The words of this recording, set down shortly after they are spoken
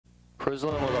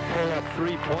Prislin with a pull-up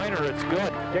three-pointer. It's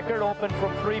good. Dickert open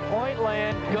from three-point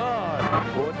land.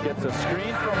 Good. Wood gets a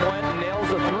screen from Wendt. Nails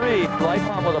a three.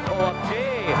 Leipom with a pull-up.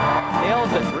 Jay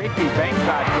nails it. Repeat bank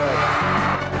shot.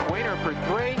 Good. Waiter for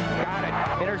three. Got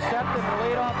it. Intercepted and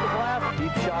laid off the glass.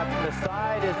 Deep shot from the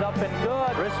side is up and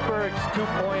good. Risberg's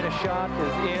two-point shot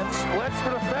is in. Splits to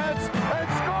the fence and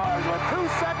scores with 2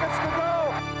 seconds to go.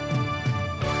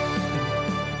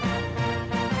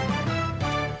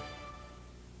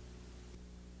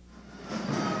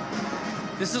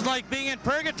 This is like being in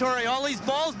purgatory. All these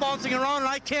balls bouncing around and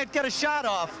I can't get a shot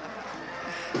off.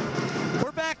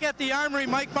 We're back at the Armory.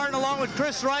 Mike Martin along with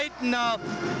Chris Wright. And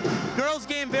girls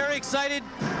game very exciting,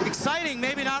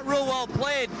 maybe not real well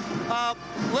played.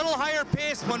 Little higher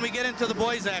pace when we get into the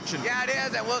boys action. Yeah, it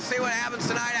is, and we'll see what happens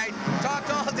tonight. I talked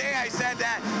all day. I said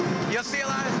that you'll see a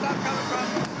lot of stuff coming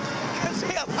from. You'll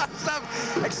see a lot of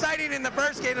stuff exciting in the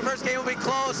first game. The first game will be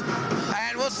close,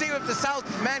 and we'll see if the South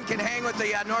men can hang with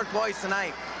the North boys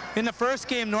tonight. In the first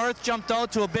game, North jumped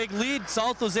out to a big lead.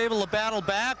 South was able to battle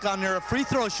back on their free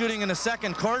throw shooting in the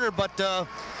second quarter, but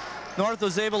North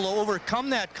was able to overcome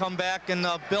that comeback and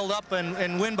build up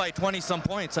and win by 20-some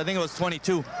points. I think it was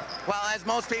 22. Well, as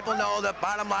most people know, the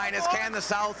bottom line is, can the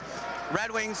South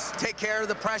Red Wings take care of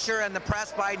the pressure and the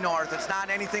press by North? It's not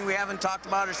anything we haven't talked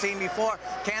about or seen before.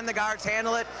 Can the guards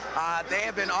handle it? They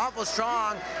have been awful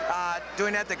strong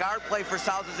doing that. The guard play for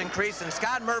South has increased, and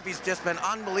Scott Murphy's just been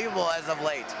unbelievable as of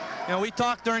late. You know, we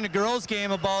talked during the girls'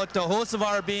 game about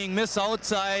Hocevar being miss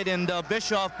outside and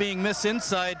Bischoff being miss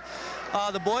inside.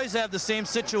 The boys have the same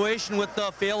situation with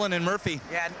Phelan and Murphy.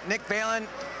 Yeah, Nick Phelan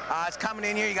is coming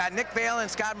in here. You got Nick Phelan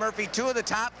and Scott Murphy, two of the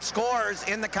top scorers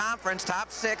in the conference,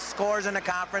 top 6 scorers in the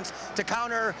conference, to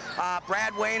counter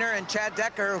Brad Wayner and Chad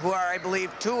Decker, who are, I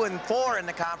believe, 2 and 4 in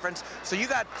the conference. So you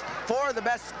got 4 of the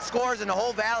best scorers in the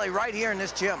whole valley right here in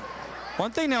this gym.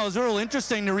 One thing that was real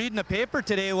interesting to read in the paper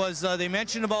today was they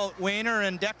mentioned about Wayner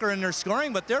and Decker in their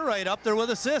scoring, but they're right up there with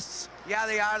assists. Yeah,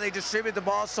 they are. They distribute the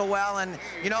ball so well, and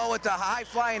you know, with the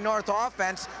high-flying North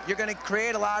offense, you're going to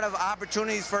create a lot of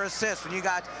opportunities for assists. When you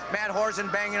got Matt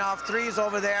Horsen banging off threes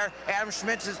over there, Adam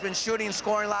Schmitz has been shooting and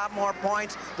scoring a lot more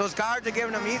points. Those guards are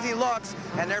giving them easy looks,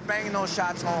 and they're banging those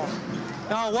shots home.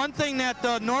 Now, one thing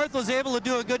that North was able to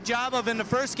do a good job of in the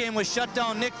first game was shut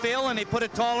down Nick Phelan. They put a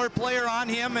taller player on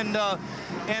him, and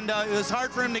it was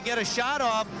hard for him to get a shot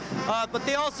off. But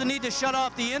they also need to shut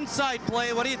off the inside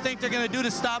play. What do you think they're going to do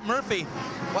to stop Murphy?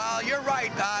 Well, you're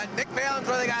right. Nick Phelan's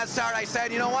where they got to start. I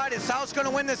said, you know what? If South's going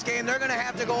to win this game, they're going to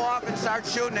have to go off and start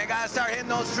shooting. They got to start hitting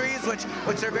those threes, which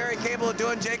they're very capable of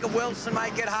doing. Jacob Wilson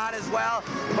might get hot as well.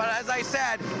 But as I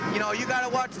said, you know, you got to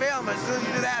watch film. As soon as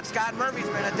you do that, Scott Murphy's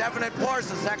been a definite force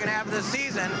the second half of the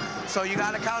season. So you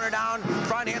got to counter down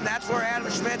front him. That's where Adam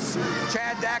Schmitz,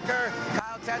 Chad Decker,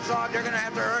 Kyle Tetschlag, they're going to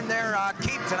have to earn their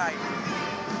keep tonight.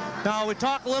 Now, we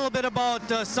talk a little bit about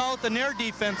South and their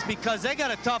defense, because they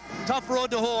got a tough road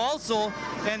to hoe also,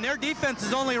 and their defense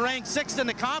is only ranked 6th in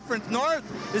the conference. North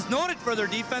is noted for their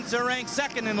defense. They're ranked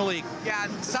 2nd in the league. Yeah,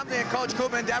 something that Coach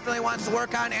Koopman definitely wants to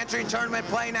work on, entering tournament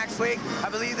play next week.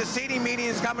 I believe the seeding meeting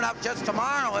is coming up just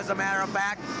tomorrow, as a matter of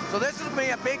fact. So this is going to be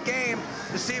a big game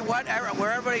to see where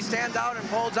everybody stands out and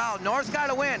pulls out. North's got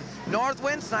to win. North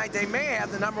wins tonight, they may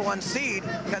have the #1 seed,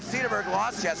 because Cedarburg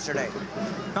lost yesterday.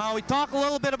 Now, we talk a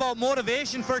little bit about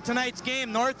motivation for tonight's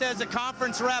game. North has the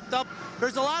conference wrapped up.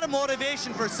 There's a lot of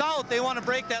motivation for South. They want to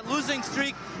break that losing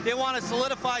streak. They want to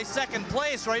solidify 2nd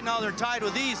place. Right now they're tied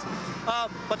with East.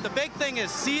 But the big thing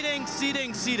is seeding.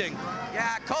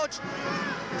 Yeah, Coach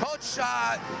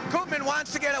Koopman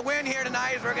wants to get a win here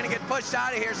tonight, as we're going to get pushed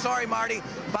out of here. Sorry, Marty.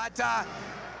 But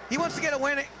he wants to get a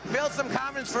win, build some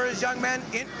confidence for his young men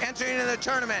entering into the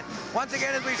tournament. Once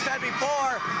again, as we said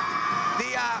before,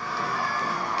 the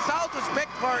South was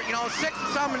picked for, you know, 6th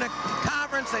or something in the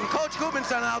conference, and Coach Koopman's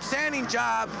done an outstanding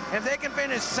job. And if they can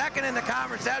finish 2nd in the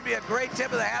conference, that'd be a great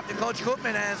tip of the hat to Coach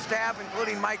Koopman and his staff,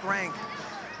 including Mike Rank.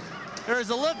 There's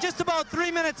just about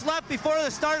 3 minutes left before the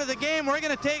start of the game. We're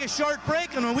going to take a short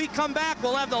break, and when we come back,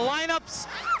 we'll have the lineups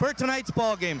for tonight's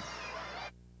ball game.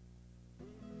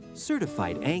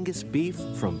 Certified Angus beef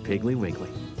from Piggly Wiggly.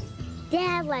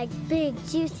 Dad likes big,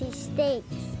 juicy steaks.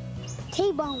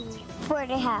 T-bone for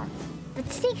the house. But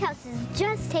steakhouses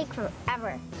just take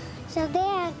forever. So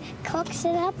Dad cooks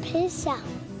it up himself.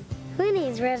 Who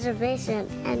needs reservation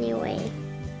anyway?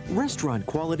 Restaurant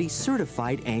quality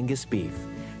certified Angus beef.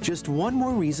 Just one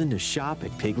more reason to shop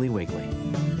at Piggly Wiggly.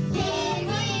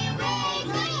 Piggly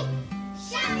Wiggly!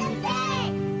 Shop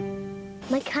and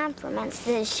save! My compliments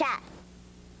to the chef.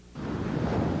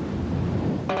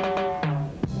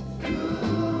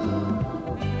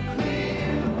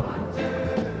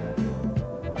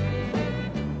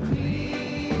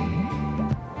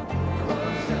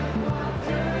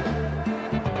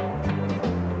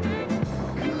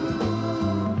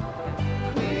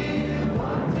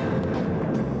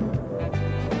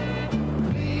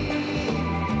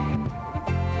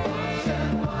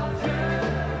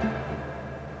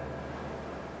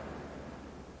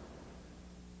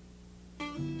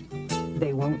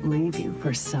 won't leave you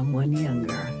for someone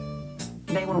younger.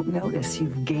 They won't notice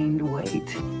you've gained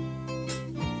weight.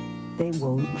 They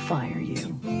won't fire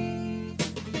you.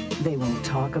 They won't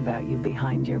talk about you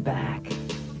behind your back.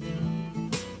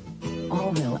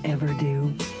 All they'll ever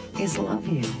do is love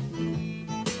you.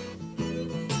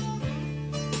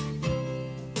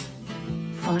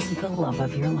 Find the love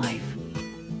of your life.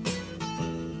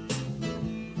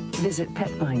 Visit Pet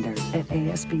Finder at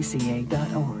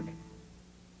aspca.org.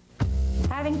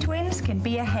 Having twins can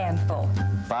be a handful.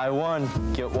 Buy one,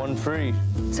 get one free.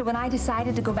 So when I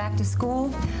decided to go back to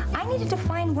school, I needed to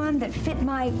find one that fit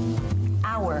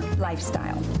our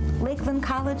lifestyle. Lakeland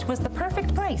College was the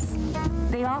perfect place.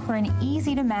 They offer an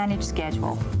easy-to-manage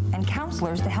schedule and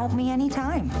counselors to help me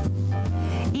anytime.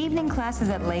 Evening classes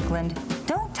at Lakeland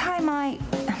don't tie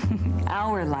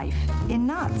our life in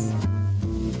knots.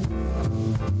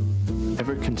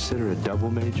 Ever consider a double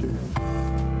major?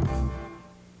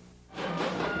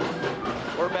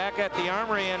 We're back at the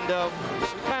Armory, and we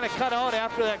kind of cut out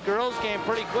after that girls game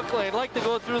pretty quickly. I'd like to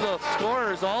go through the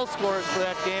scores, all scores for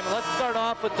that game. Let's start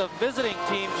off with the visiting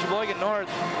team, Sheboygan North.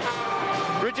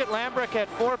 Bridget Lambrick had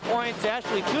 4 points.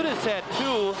 Ashley Tudis had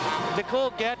 2.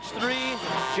 Nicole Getch 3.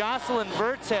 Jocelyn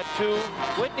Verts had 2.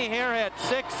 Whitney Hare had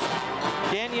 6.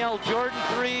 Danielle Jordan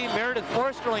 3. Meredith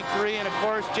Forsterling 3. And of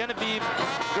course Genevieve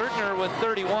Gertner with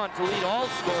 31 to lead all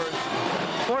scores.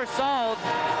 For South,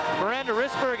 Miranda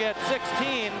Risberg had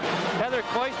 16. Heather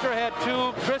Koistra had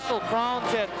 2. Crystal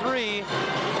Crowns had 3.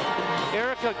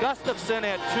 Erica Gustafson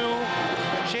had 2.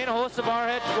 Shayna Hosevar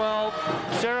had 12.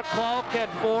 Sarah Clark had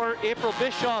 4. April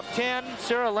Bischoff 10.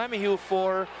 Sarah Lemieux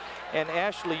 4. And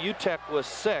Ashley Utek was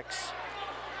 6.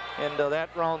 And that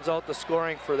rounds out the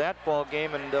scoring for that ball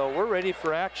game. And we're ready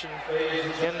for action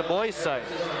in the boys' side.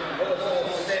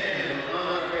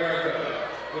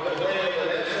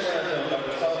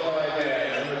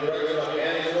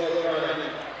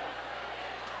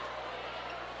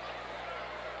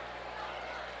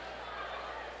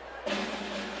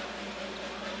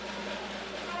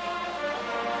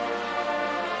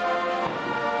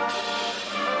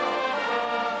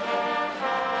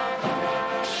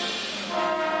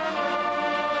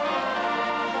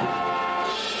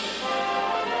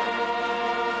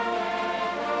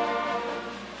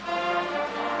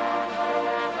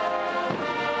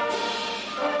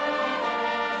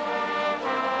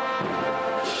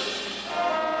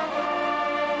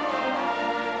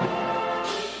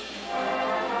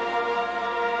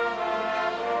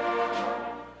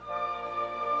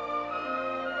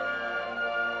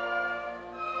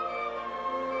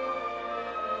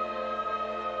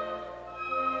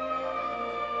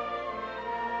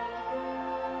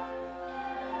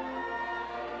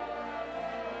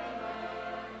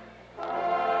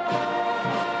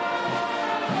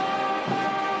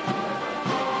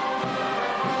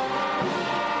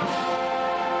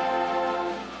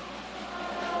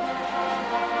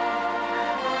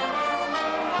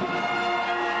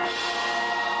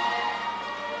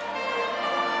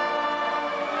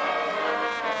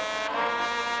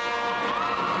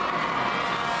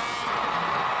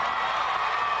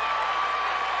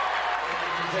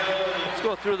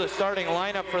 Through the starting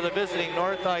lineup for the visiting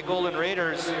North High Golden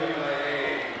Raiders.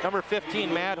 Number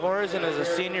 15, Matt Horzen, is a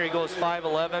senior. He goes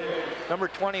 5'11". Number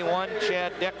 21,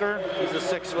 Chad Decker. He's a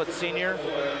 6-foot senior.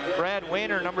 Brad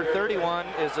Wayner, number 31,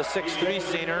 is a 6'3"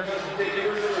 senior.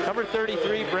 Number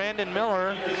 33, Brandon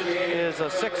Miller, is a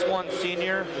 6'1"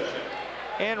 senior.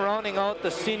 And rounding out the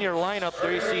senior lineup,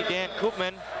 there you see Dan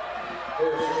Koopman.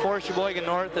 For Sheboygan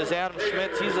North is Adam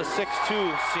Schmitz. He's a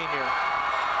 6'2" senior.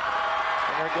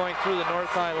 They're going through the North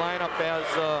High lineup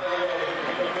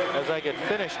as I get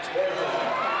finished.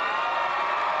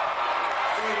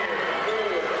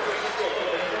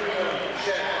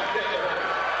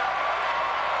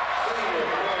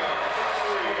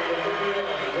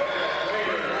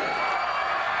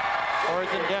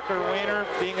 Horzen, Decker, Wayner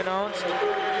being announced. There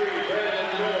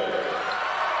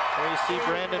you see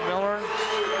Brandon Miller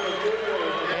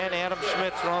and Adam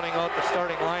Schmitz rounding out the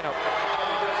starting lineup.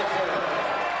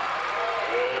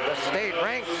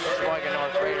 State-ranked Sheboygan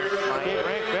North Raiders.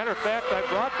 State-ranked. Matter of fact, I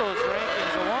brought those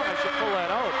rankings along. I should pull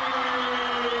that out.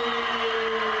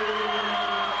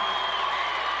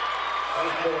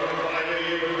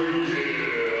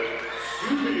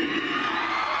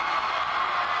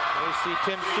 We see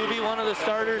Tim Stubbe, one of the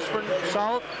starters for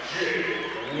South.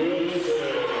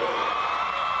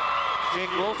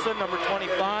 Jake Wilson, number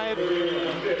 25.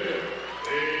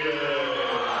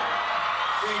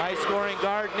 High-scoring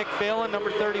guard Nick Phelan,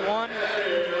 number 31.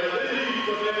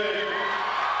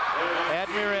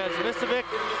 Admiraz Misovic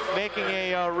making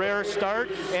a rare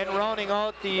start, and rounding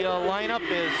out the lineup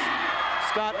is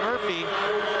Scott Murphy.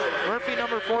 Murphy,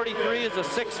 number 43, is a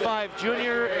 6'5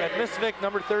 junior. At Misvik,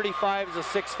 number 35 is a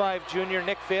 6'5 junior.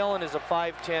 Nick Phelan is a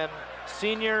 5'10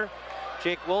 senior.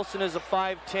 Jake Wilson is a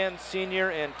 5'10 senior,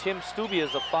 and Tim Stubbe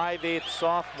is a 5'8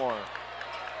 sophomore.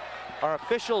 Our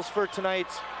officials for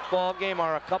tonight's ball game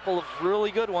are a couple of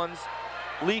really good ones.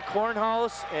 Lee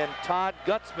Kornhaus and Todd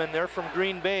Gutzman, they're from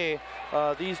Green Bay.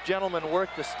 These gentlemen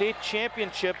worked the state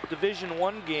championship Division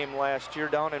I game last year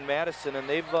down in Madison, and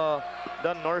they've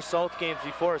done north-south games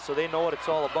before, so they know what it's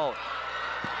all about.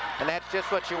 And that's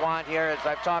just what you want here. As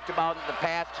I've talked about in the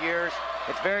past years,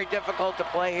 it's very difficult to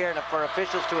play here, and for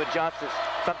officials to adjust is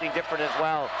something different as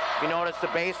well. If you notice the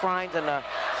baselines and the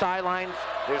sidelines,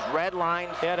 there's red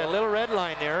lines. Yeah, that little red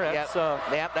line there. That's,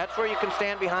 that's where you can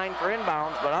stand behind for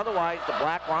inbounds, but otherwise the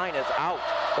black line is out.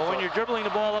 But when you're dribbling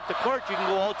the ball up the court, you can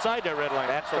go outside that red line.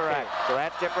 That's correct. Okay. So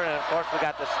that's different, and of course we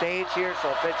got the stage here, so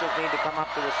officials need to come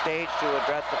up to the stage to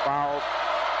address the fouls.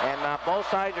 And both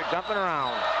sides are jumping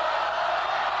around.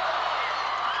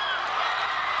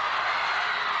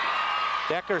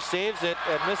 Decker saves it,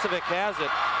 and Misvik has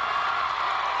it.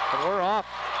 And we're off.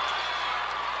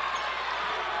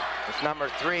 It's number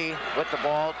 3 with the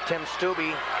ball, Tim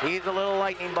Stubbe. He's a little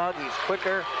lightning bug. He's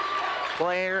quicker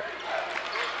player.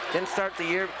 Didn't start the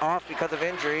year off because of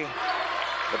injury,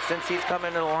 but since he's come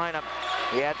into the lineup,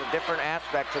 he adds a different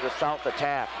aspect to the South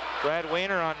attack. Brad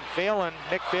Wayner on Phelan.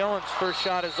 Nick Phelan's first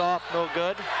shot is off, no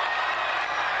good.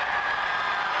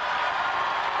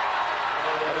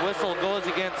 The whistle goes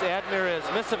against Admir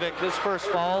Misvik, his first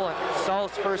foul, and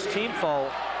South's first team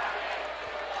foul.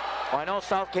 Well, I know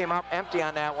South came up empty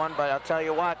on that one, but I'll tell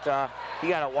you what, he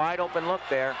got a wide open look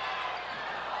there.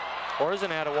 Horzen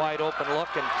had a wide open look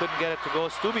and couldn't get it to go.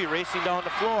 Stubbe racing down the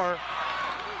floor.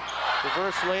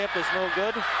 Reverse layup is no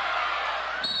good.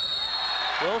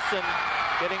 Wilson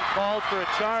getting called for a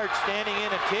charge. Standing in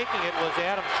and taking it was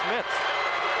Adam Schmitz.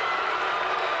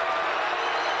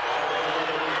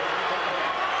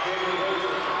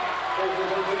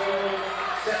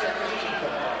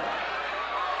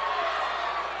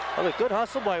 Well, a good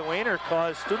hustle by Wayner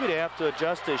caused Stubbe to have to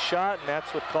adjust his shot, and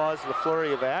that's what caused the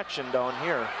flurry of action down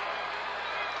here.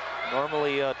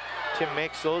 Normally, Tim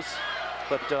makes those,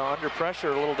 but under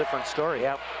pressure, a little different story.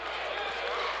 Yep.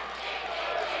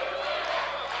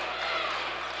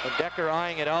 And Decker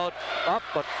eyeing it out, up,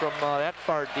 but from that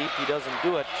far deep, he doesn't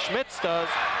do it. Schmitz does.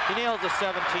 He nails a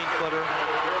 17-footer.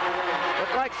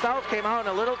 Looked like South came out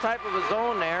in a little type of a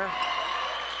zone there.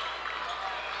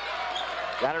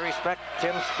 Got to respect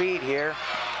Tim's speed here.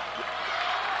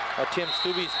 Tim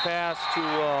Stubbe's pass to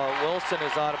Wilson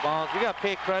is out of bounds. We got to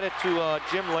pay credit to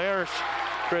Jim Larish.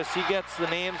 Chris, he gets the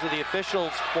names of the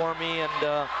officials for me,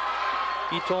 and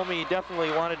he told me he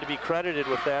definitely wanted to be credited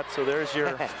with that, so there's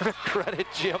your credit,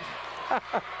 Jim.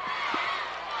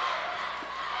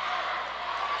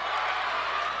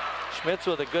 Schmitz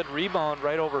with a good rebound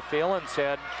right over Phelan's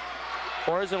head.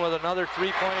 Horzen with another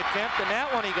three-point attempt, and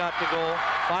that one he got to go.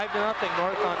 5-0,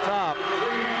 North on top.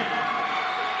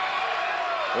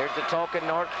 Here's the token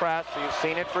North press. You've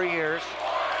seen it for years.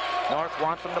 North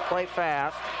wants them to play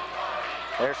fast.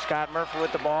 There's Scott Murphy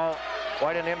with the ball.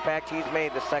 Quite an impact he's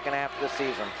made the second half of the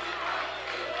season.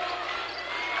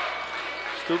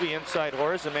 Stubbe inside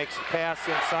Horzen makes a pass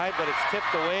inside, but it's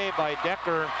tipped away by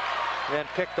Decker and then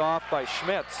picked off by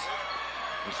Schmitz.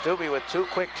 And Stubbe with 2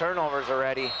 quick turnovers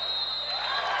already.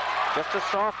 Just a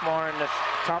sophomore in this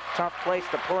tough place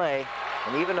to play,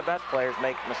 and even the best players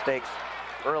make mistakes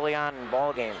early on in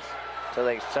ball games, so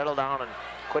they settle down and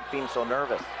quit being so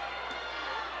nervous.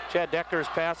 Chad Decker's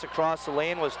pass across the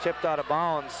lane was tipped out of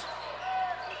bounds.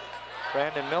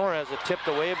 Brandon Miller has it tipped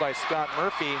away by Scott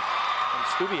Murphy, and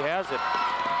Stubbe has it.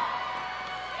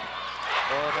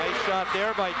 Oh, nice shot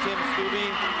there by Tim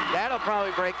Stubbe. That'll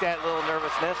probably break that little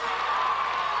nervousness.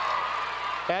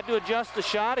 Had to adjust the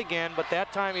shot again, but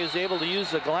that time he was able to use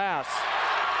the glass.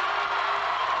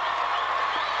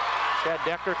 Chad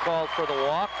Decker called for the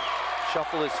walk,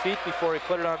 shuffled his feet before he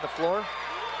put it on the floor.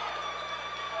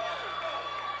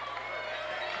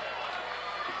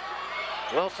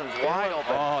 Wilson's wide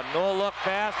open. Oh, no look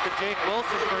pass to Jake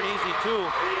Wilson for an easy 2.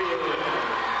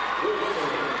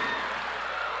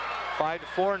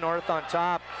 5-4, North on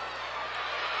top.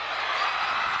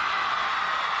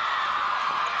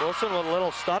 Wilson with a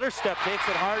little stutter step, takes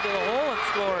it hard to the hole and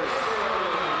scores.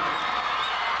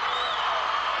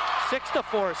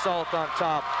 6-4, South on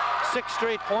top. 6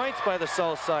 straight points by the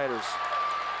Southsiders.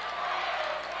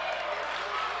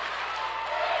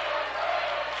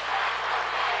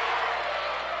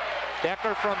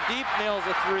 Decker from deep nails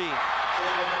a 3.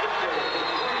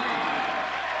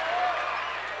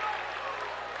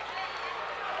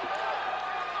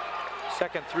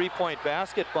 Second three-point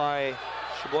basket by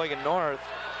Sheboygan North.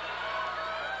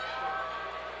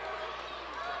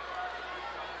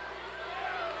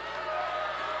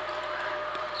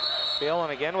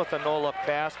 Phelan again with a no-look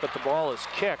pass, but the ball is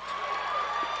kicked.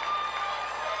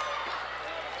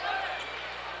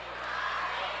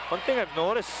 One thing I've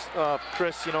noticed,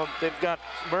 Chris, you know, they've got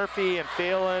Murphy and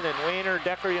Phelan and Wayner,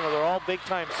 Decker, you know, they're all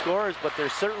big-time scorers, but they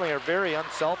certainly are very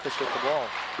unselfish with the ball.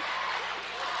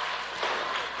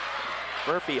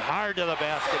 Murphy hard to the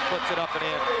basket, puts it up and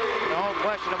in. No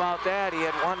question about that. He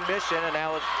had one mission, and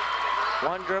that was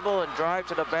one dribble and drive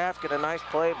to the basket. A nice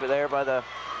play there by the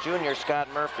junior, Scott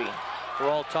Murphy. We're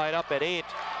all tied up at 8.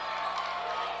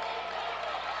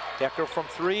 Decker from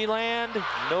 3 land,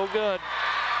 no good.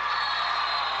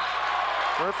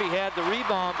 Murphy had the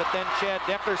rebound, but then Chad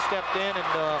Decker stepped in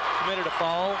and committed a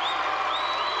foul.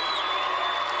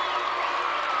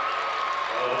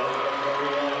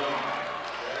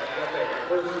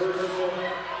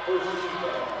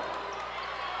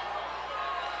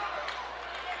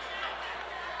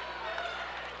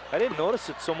 I didn't notice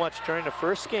it so much during the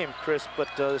first game, Chris, but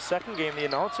the second game, the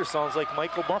announcer sounds like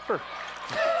Michael Buffer.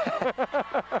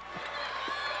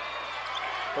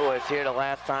 Who was here the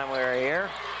last time we were here.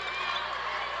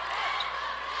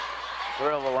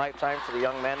 Thrill of a lifetime for the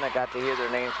young men that got to hear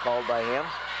their names called by him.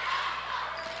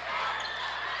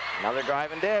 Another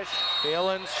drive and dish.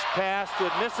 Phelan's pass to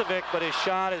Admisovic, but his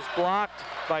shot is blocked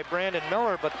by Brandon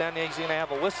Miller, but then he's going to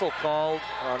have a whistle called,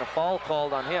 a foul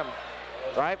called on him.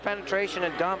 Drive, penetration,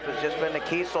 and dump has just been the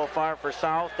key so far for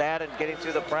South. That and getting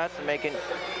through the press and making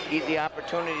easy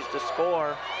opportunities to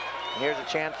score. And here's a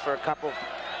chance for a couple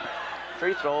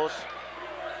free throws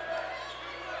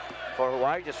for who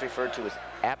I just referred to as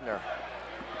Abner.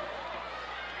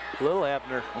 Little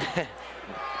Abner.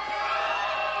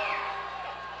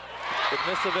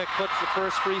 Admisovic puts the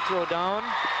first free throw down.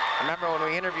 Remember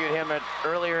when we interviewed him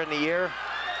earlier in the year?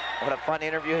 What a fun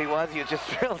interview he was. He was just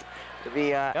thrilled to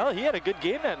be... Well, he had a good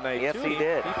game that night, yes, too. He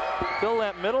did. He filled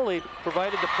that middle. He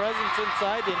provided the presence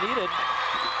inside they needed.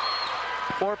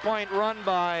 4-point run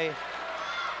by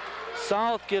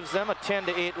South gives them a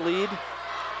 10-8 lead.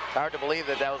 It's hard to believe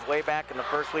that that was way back in the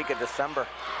first week of December.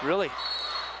 Really?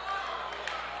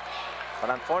 But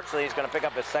unfortunately, he's going to pick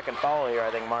up his second foul here, I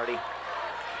think, Marty.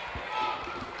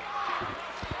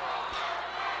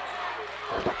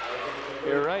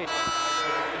 You're right.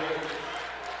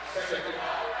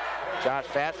 Josh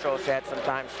Fastro's had some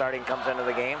time starting, comes into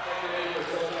the game.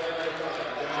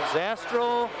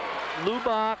 Zastro,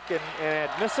 Lubach, and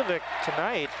Admisovic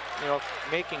tonight, you know,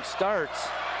 making starts.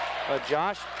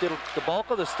 Josh did the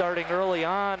bulk of the starting early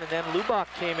on, and then Lubach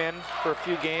came in for a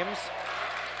few games.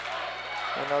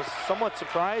 And I was somewhat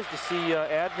surprised to see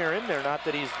Admir in there. Not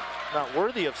that he's not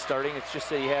worthy of starting, it's just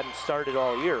that he hadn't started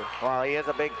all year. Well, he is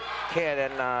a big kid,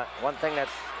 and one thing that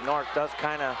North does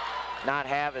kind of not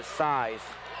have is size.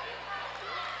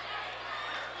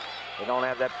 They don't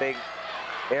have that big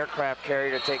aircraft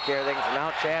carrier to take care of things. And now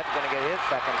Chad's going to get his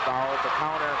second foul. It's a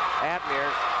counter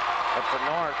Admir's. But for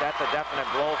North, that's a definite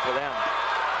blow for them.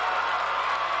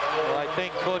 Well, I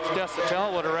think Coach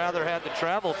Desatel would have rather had the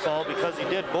travel call because he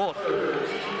did both.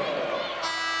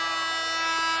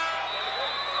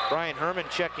 Brian Herman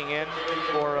checking in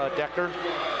for Decker.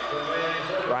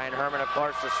 Brian Herman, of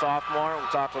course, the sophomore. We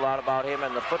talked a lot about him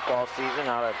in the football season,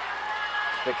 how a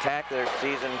spectacular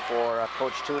season for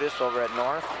Coach Tudis over at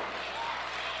North.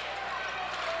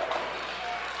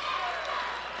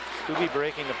 Stubbe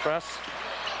breaking the press.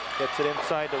 Gets it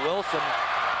inside to Wilson.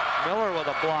 Miller with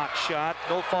a block shot.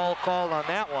 No foul called on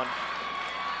that one.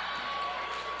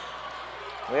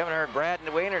 We haven't heard Brad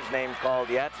Wayner's name called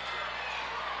yet.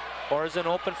 Orzen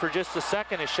open for just a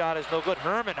second. His shot is no good.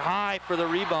 Herman high for the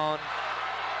rebound.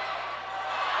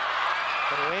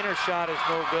 And Wayner's shot is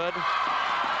no good.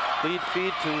 Lead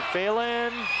feed to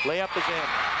Phelan. Layup is in.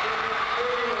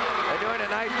 They're doing a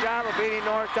nice job of beating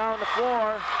North down the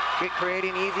floor,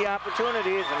 creating easy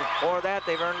opportunities, and for that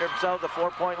they've earned themselves a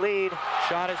 4-point lead.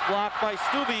 Shot is blocked by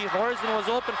Stubbe. Orzen was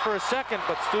open for a second,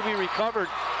 but Stubbe recovered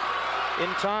in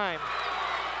time.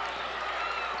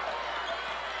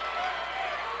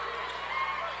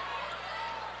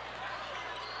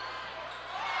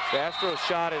 Castro's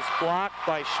shot is blocked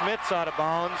by Schmitz out of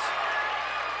bounds.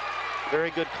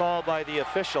 Very good call by the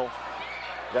official.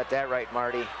 Got that right,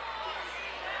 Marty.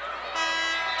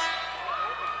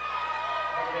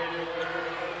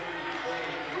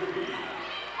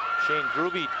 Shane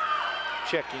Gruby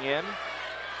checking in.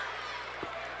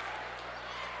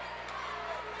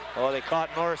 Oh, they caught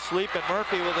North sleeping.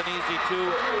 Murphy with an easy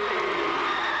 2.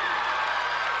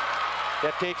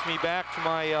 That takes me back to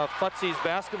my Futzies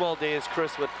basketball days,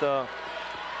 Chris, with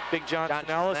Big Johnson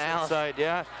Ellis inside,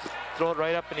 yeah. Throw it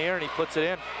right up in the air and he puts it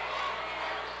in.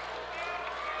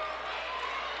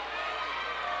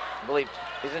 I believe,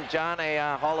 isn't John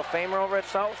a Hall of Famer over at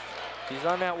South? He's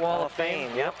on that wall of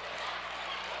fame. Yep.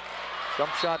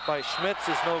 Jump shot by Schmitz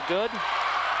is no good.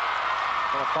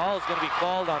 And a foul is going to be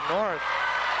called on North.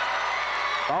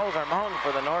 Fouls are mounting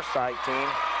for the North side team.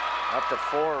 Up to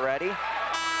 4 already. And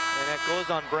that goes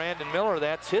on Brandon Miller.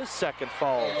 That's his second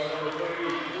foul.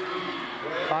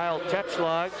 Kyle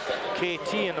Tetschlag,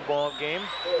 KT in the ball game,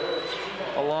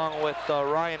 along with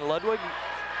Ryan Ludwig,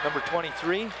 number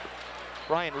 23.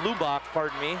 Ryan Lubach,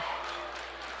 pardon me.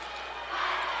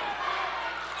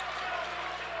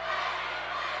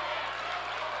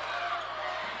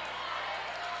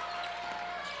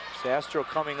 Zastro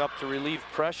coming up to relieve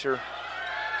pressure.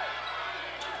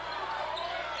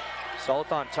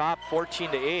 South on top,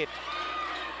 14-8.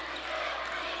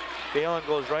 Phelan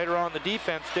goes right around the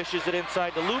defense, dishes it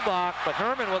inside to Lubach, but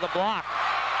Herman with a block.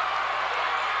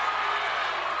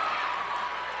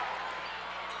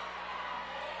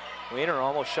 Weiner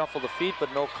almost shuffled the feet,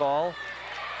 but no call.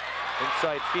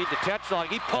 Inside feed to Tetschlag.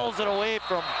 He pulls it away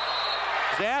from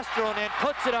Zastro and then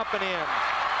puts it up and in.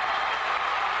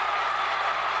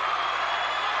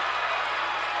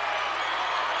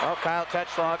 Well, Kyle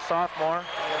Tetschlag, sophomore,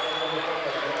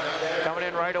 coming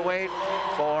in right away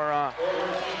for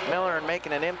Miller and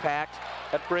making an impact.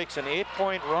 That breaks an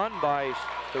 8-point run by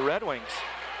the Red Wings.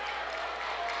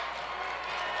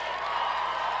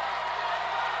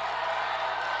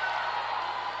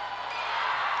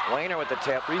 Weiner with the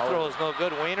tip. Free throw is no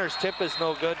good. Weiner's tip is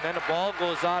no good. And then the ball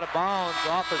goes out of bounds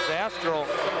off of Zastro.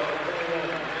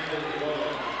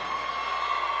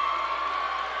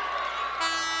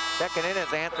 Checking in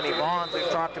is Anthony Bonds. We've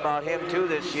talked about him too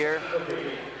this year.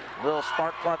 Little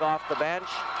spark plug off the bench.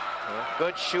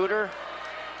 Good shooter.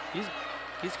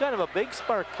 He's kind of a big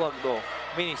spark plug though.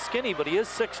 I mean, he's skinny, but he is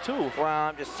 6'2". Well,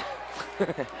 I'm just...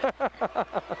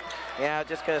 Yeah, I was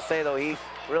just going to say, though, he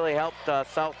really helped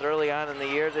South early on in the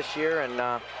year this year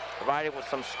and provided with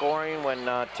some scoring when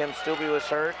Tim Stubbe was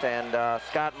hurt and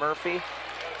Scott Murphy.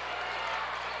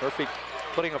 Murphy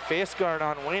putting a face guard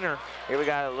on Weiner. Here we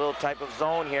got a little type of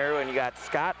zone here, and you got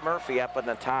Scott Murphy up on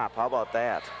the top. How about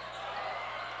that?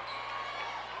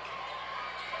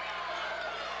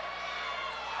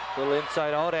 Little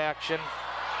inside-out action.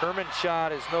 Herman's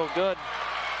shot is no good.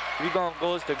 Rebound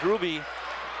goes to Gruby.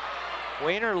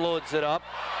 Weiner loads it up.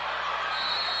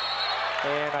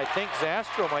 And I think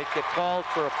Zastro might get called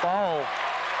for a foul.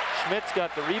 Schmitz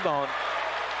got the rebound.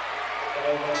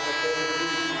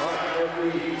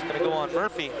 It's going to go on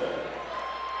Murphy.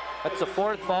 That's the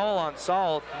 4th foul on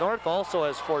South. North also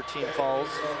has 14 fouls.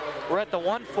 We're at the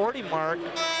 140 mark.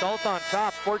 South on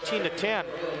top, 14-10.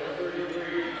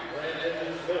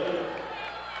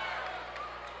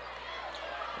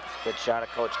 Good shot of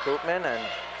Coach Koopman and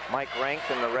Mike Rank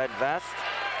in the red vest.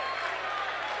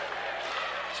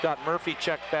 Scott Murphy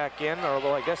checked back in,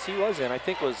 although I guess he was in. I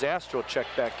think it was Zastro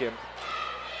checked back in.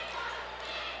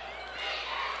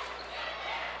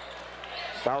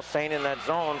 South staying in that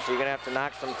zone, so you're going to have to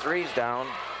knock some threes down.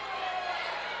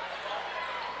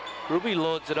 Ruby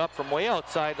loads it up from way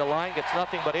outside the line, gets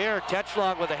nothing but air.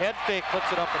 Tetschlag with a head fake,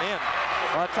 puts it up and in.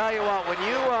 Well, I'll tell you what, when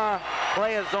you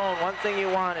play a zone, one thing you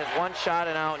want is one shot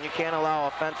and out, and you can't allow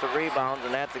offensive rebounds,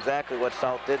 and that's exactly what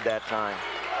South did that time.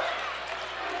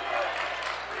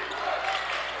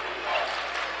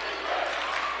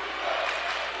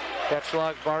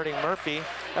 Tetschlag guarding Murphy.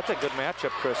 That's a good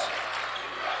matchup, Chris.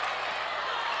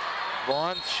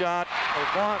 Vaughn's shot, or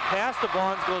pass to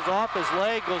Vaughn's, goes off his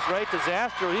leg, goes right to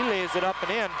Zastro. He lays it up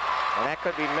and in. And that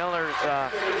could be Miller's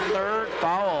 3rd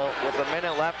foul with a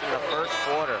minute left in the 1st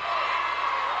quarter.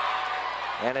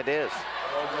 And it is.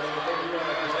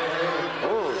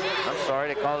 Ooh, I'm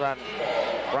sorry, they called on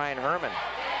Brian Herman.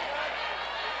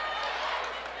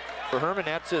 For Herman,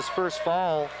 that's his 1st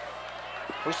foul.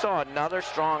 We saw another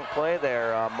strong play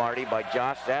there, Marty, by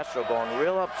Josh Zastro, going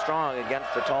real up strong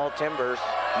against the tall Timbers,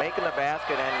 making the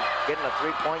basket and getting a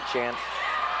 3-point chance.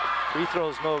 Free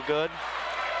throw's no good.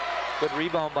 Good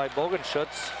rebound by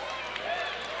Bogenschutz.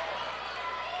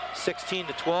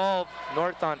 16-12,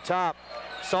 North on top,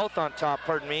 South on top,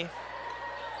 pardon me.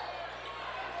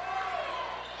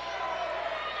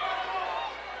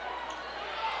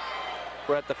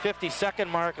 We're at the 52nd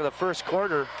mark of the 1st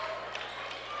quarter.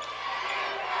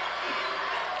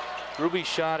 Ruby's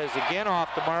shot is again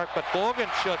off the mark, but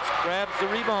Bogenschutz grabs the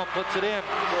rebound, puts it in.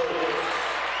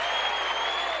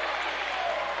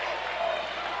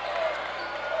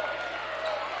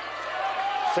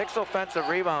 Six offensive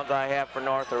rebounds I have for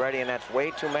North already, and that's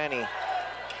way too many.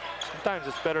 Sometimes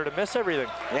it's better to miss everything.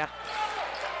 Yeah.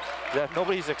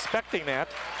 Nobody's expecting that.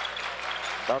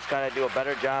 South's got to do a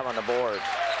better job on the boards.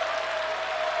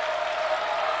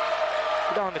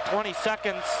 Down to 20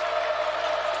 seconds.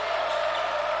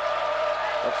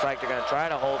 Looks like they're going to try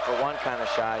to hold for one kind of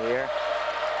shot here.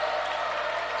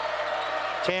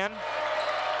 10.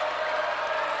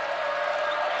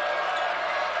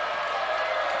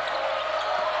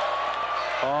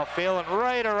 Oh, failing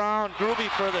right around Gruby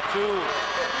for the 2.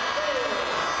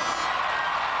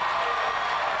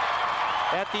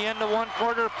 At the end of 1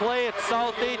 quarter play, it's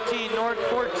South 18, North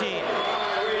 14.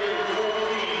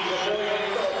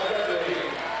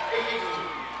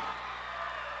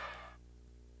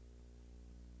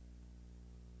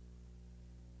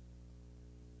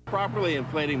 Properly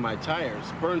inflating my tires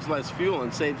burns less fuel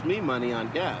and saves me money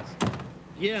on gas.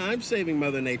 Yeah, I'm saving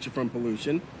Mother Nature from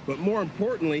pollution, but more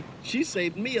importantly, she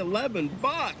saved me 11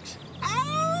 bucks.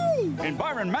 Ow!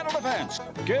 Environmental defense,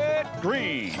 get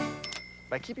green.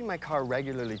 By keeping my car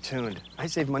regularly tuned, I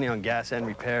save money on gas and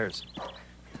repairs.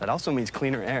 That also means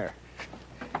cleaner air.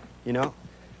 You know,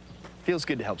 feels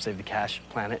good to help save the cash,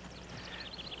 planet.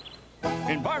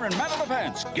 Environmental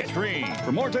defense, get green.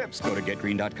 For more tips, go to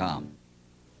getgreen.com.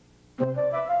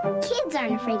 Kids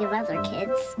aren't afraid of other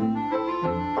kids.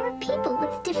 Or people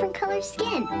with different colored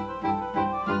skin.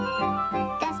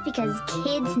 That's because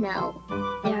kids know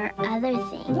there are other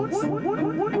things.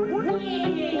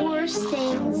 Worse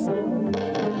things.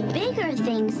 Bigger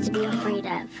things to be afraid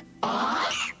of.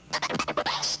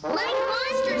 Like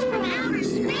monsters from outer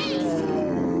space.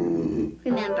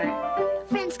 Remember,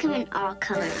 friends come in all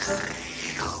colors.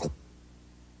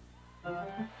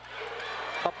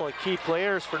 Couple of key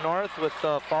players for North with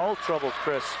foul trouble,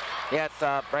 Chris. Yes,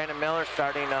 Brandon Miller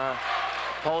starting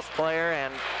post player,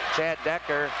 and Chad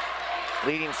Decker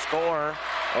leading scorer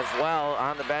as well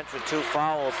on the bench with 2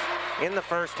 fouls. In the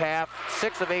first half,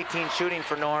 6 of 18 shooting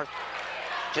for North.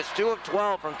 Just 2 of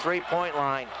 12 from 3-point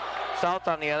line. South,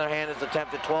 on the other hand, has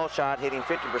attempted 12 shot, hitting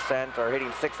 50% or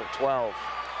hitting 6 of 12.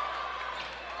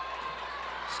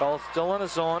 South still in a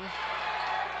zone.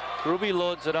 Ruby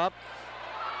loads it up.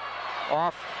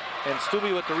 Off, and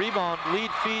Stubbe with the rebound. Lead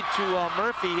feed to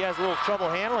Murphy. He has a little trouble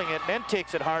handling it, then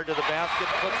takes it hard to the basket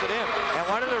and puts it in. And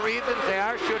one of the reasons they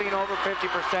are shooting over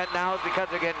 50% now is because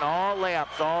they're getting all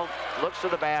layups, all looks to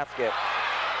the basket.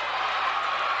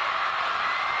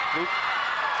 Luke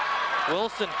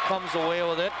Wilson comes away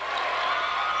with it.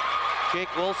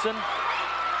 Jake Wilson.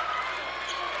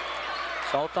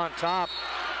 South on top,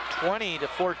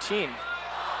 20-14.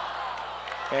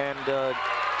 And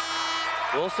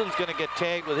Wilson's going to get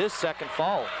tagged with his second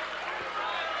foul.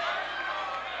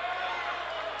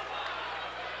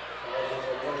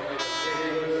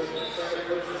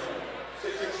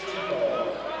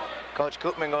 Coach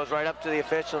Koopman goes right up to the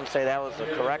official and say that was the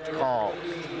correct call.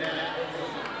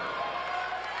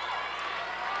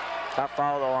 Top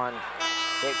foul though on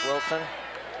Jake Wilson.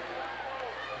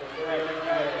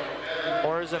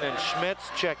 Orzen and Schmitz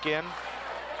check in.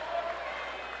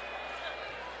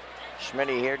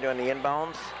 Schmitty here doing the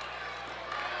inbounds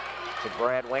to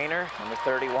Brad Wayner, number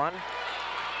 31.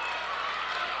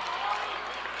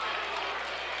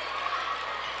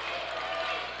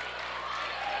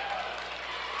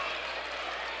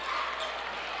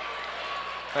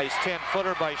 Nice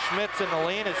 10-footer by Schmitz in the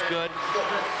lane is good.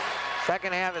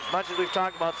 Second half, as much as we've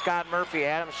talked about Scott Murphy,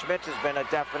 Adam Schmitz has been a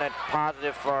definite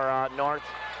positive for North.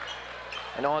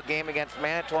 I know a game against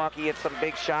Manitowoc, he hit some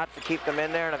big shots to keep them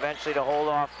in there and eventually to hold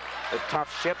off the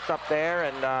tough ships up there.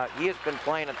 And he has been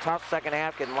playing a tough second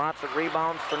half, getting lots of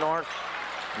rebounds for North,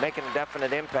 making a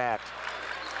definite impact.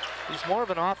 He's more of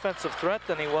an offensive threat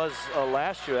than he was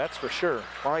last year, that's for sure.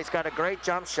 Well, he's got a great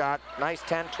jump shot. Nice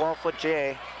 10, 12-foot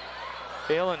J.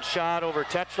 Failing shot over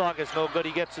Tetchlog is no good.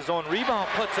 He gets his own rebound,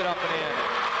 puts it up and in.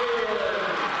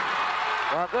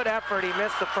 Well, good effort. He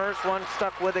missed the first one,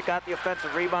 stuck with it, got the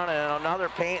offensive rebound, and another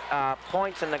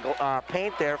points in the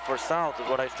paint there for South is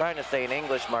what I was trying to say in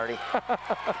English, Marty.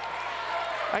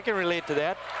 I can relate to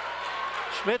that.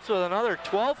 Schmitz with another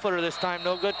 12-footer this time,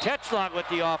 no good. Tetchlog with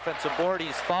the offensive board.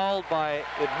 He's fouled by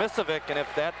Edmisovic, and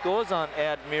if that goes on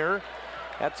Admir,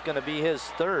 that's going to be his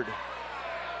third.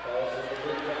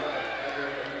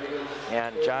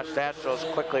 And Josh Zastro's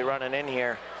quickly running in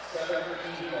here.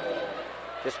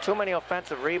 Just too many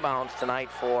offensive rebounds tonight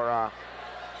for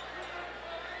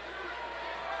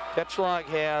Tetchlog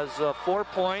has 4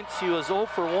 points. He was 0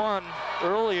 for 1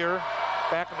 earlier.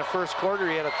 Back in the first quarter,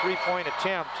 he had a 3-point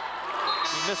attempt.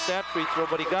 He missed that free throw,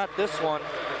 but he got this one.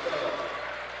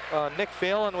 Nick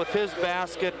Phelan with his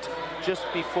basket just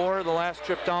before the last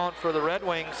trip down for the Red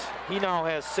Wings. He now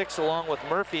has 6 along with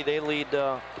Murphy. They lead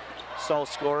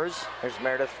South scorers. There's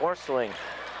Meredith Forsling.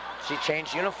 she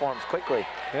changed uniforms quickly.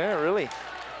 Yeah, really.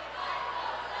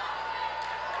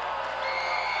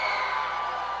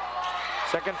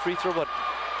 Second free throw, but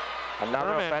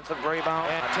another offensive rebound.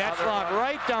 And Tetschlag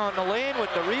right down the lane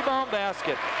with the rebound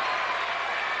basket.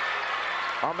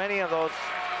 How many of those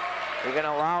are you going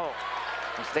to allow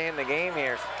to stay in the game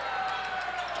here?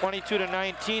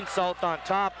 22-19, South on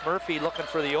top. Murphy looking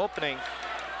for the opening.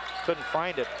 Couldn't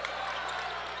find it.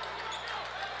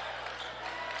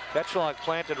 Tetschlag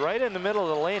planted right in the middle of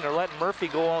the lane. They're letting Murphy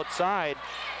go outside.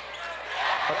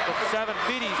 But from 7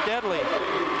 feet, he's deadly.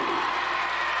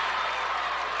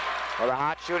 Well, the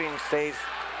hot shooting stays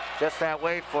just that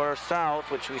way for South,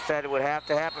 which we said it would have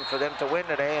to happen for them to win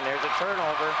today, and there's a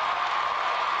turnover.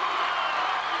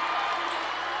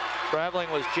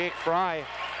 Traveling was Jake Fry.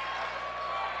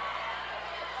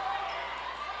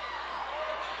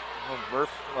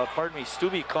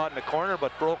 Stubbe caught in the corner,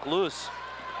 but broke loose.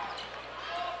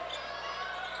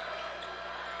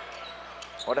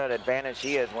 What an advantage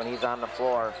he is when he's on the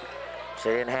floor. So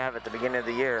they didn't have at the beginning of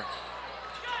the year.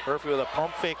 Murphy with a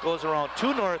pump fake goes around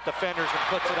 2 North defenders and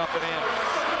puts it up and in.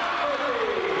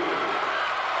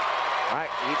 All right,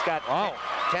 he's got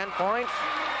 10 points.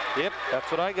 Yep, that's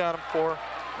what I got him for.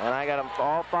 And I got him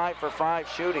all 5 for 5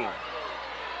 shooting.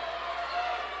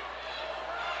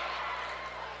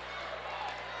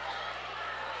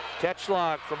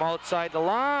 Tetschlag from outside the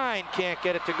line, can't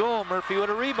get it to go. Murphy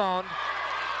with a rebound.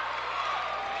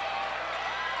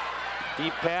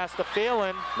 Deep pass to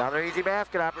Phelan. Another easy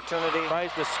basket opportunity.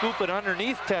 Tries to scoop it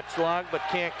underneath Tetschlag, but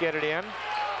can't get it in.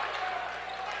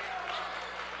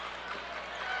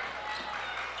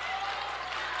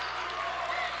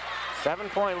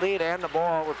 Seven-point lead and the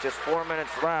ball with just 4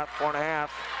 minutes left, 4.5.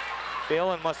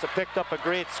 Phelan must have picked up a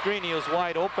great screen. He was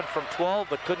wide open from 12,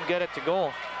 but couldn't get it to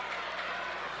go.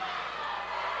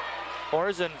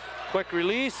 Horzen, quick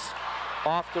release,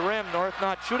 off the rim. North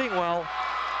not shooting well.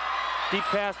 Deep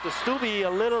pass to Stubbe, a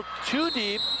little too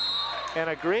deep, and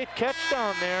a great catch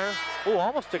down there. Oh,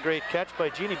 almost a great catch by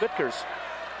Jeannie Bitkers.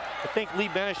 I think Lee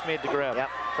Benish made the grab. Yep,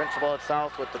 principal at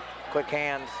South with the quick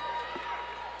hands.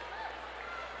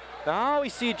 Now we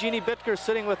see Jeannie Bitkers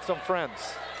sitting with some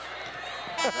friends.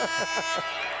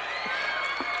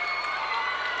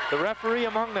 The referee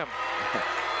among them.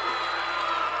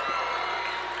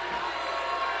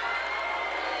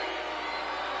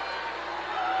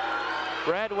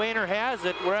 Brad Wayner has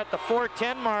it. We're at the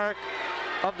 4:10 mark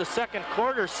of the second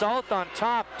quarter. South on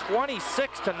top,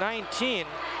 26-19.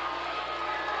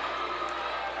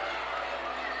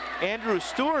 Andrew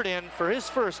Stewart in for his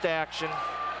first action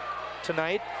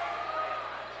tonight.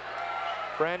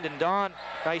 Brandon Don,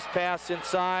 nice pass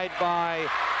inside by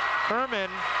Herman.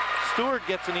 Stewart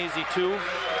gets an easy 2.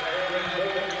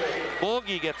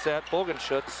 Bogie gets that,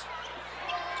 Bogenschutz.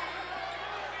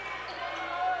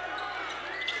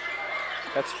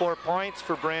 That's 4 points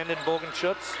for Brandon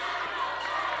Bogenschutz.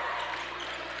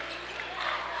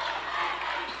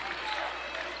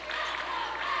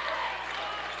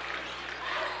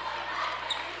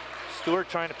 Stewart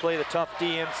trying to play the tough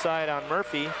D inside on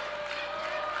Murphy.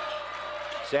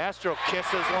 Zastro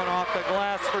kisses one off the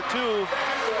glass for 2.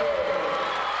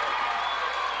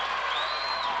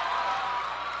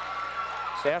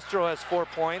 Zastro has 4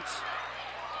 points.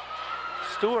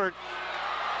 Stewart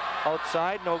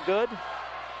outside, no good.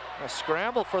 A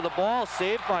scramble for the ball,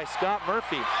 saved by Scott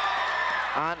Murphy.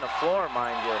 On the floor,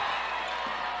 mind you.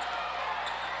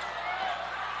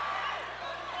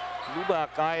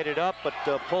 Lubach eyed it up, but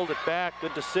pulled it back.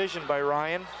 Good decision by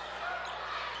Ryan.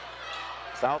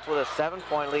 South with a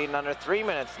 7-point lead in under 3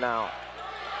 minutes now.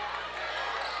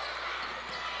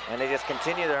 And they just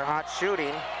continue their hot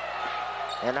shooting.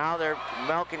 And now they're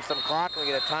milking some clock. We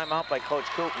get a timeout by Coach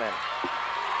Koopman.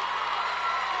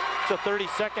 It's a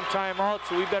 30-second timeout,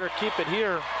 so we better keep it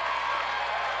here.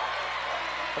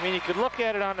 I mean, you could look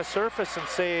at it on the surface and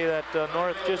say that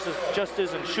North just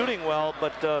isn't shooting well,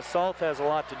 but South has a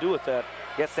lot to do with that.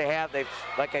 Yes, they have. They've,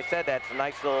 like I said, that's a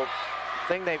nice little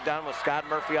thing they've done with Scott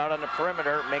Murphy out on the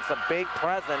perimeter. Makes a big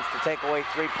presence to take away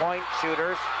 3-point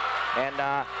shooters. And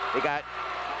they got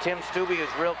Tim Stubbe, who's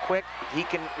real quick. He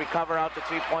can recover out the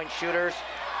 3-point shooters.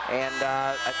 And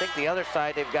I think the other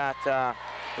side, they've got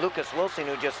Lucas Wilson,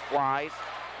 who just flies.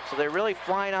 So they're really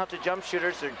flying out the jump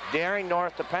shooters. They're daring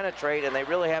North to penetrate, and they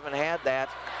really haven't had that.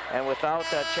 And without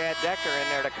Chad Decker in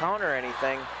there to counter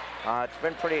anything, it's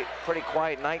been pretty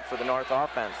quiet night for the North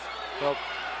offense. Well,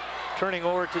 turning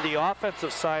over to the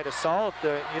offensive side of South,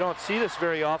 you don't see this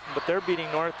very often, but they're beating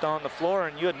North down the floor,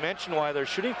 and you had mentioned why their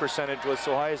shooting percentage was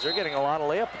so high, is they're getting a lot of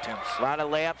layup attempts. A lot of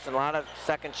layups and a lot of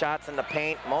second shots in the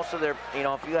paint. Most of their, you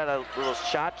know, if you had a little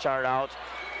shot chart out,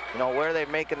 you know, where they're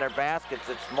making their baskets.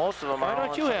 It's most of them are. Why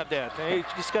don't you have that? Hey, you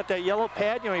just got that yellow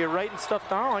pad, you know, you're writing stuff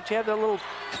down. Why don't you have that little,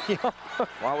 you know,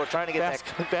 well, we're trying to get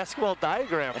that basketball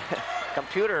diagram.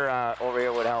 Computer over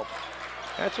here would help.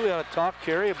 That's what we ought to talk,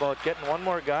 Kerry, about getting one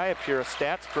more guy if you're a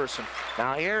stats person.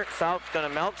 Now here, South's going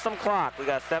to milk some clock. We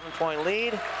got a 7-point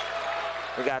lead.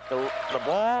 We got the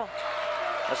ball.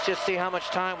 Let's just see how much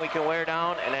time we can wear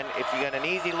down, and then if you get an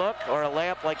easy look or a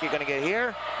layup like you're going to get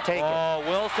here, take it. Oh,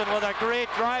 Wilson with a great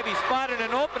drive. He spotted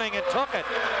an opening and took it.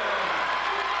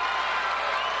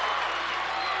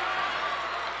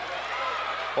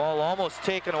 Ball almost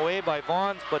taken away by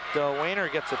Vaughns, but Wayner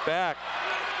gets it back.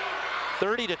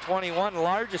 30-21,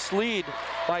 largest lead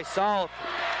by South,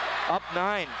 up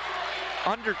 9,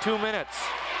 under 2 minutes.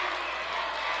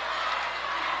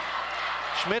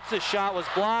 Schmitz's shot was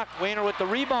blocked. Wayner with the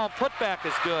rebound. Putback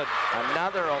is good.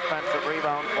 Another offensive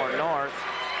rebound for North.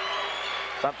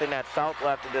 Something that South will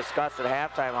have to discuss at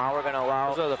halftime, how we're going to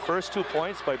allow. Those are the first 2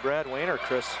 points by Brad Wayner,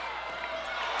 Chris.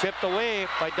 Tipped away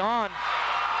by Don.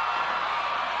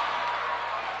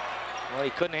 Well,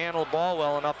 he couldn't handle the ball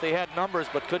well enough. They had numbers,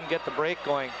 but couldn't get the break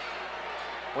going.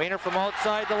 Wayner from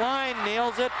outside the line,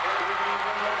 nails it.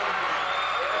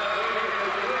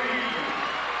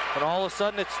 And all of a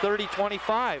sudden, it's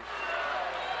 30-25.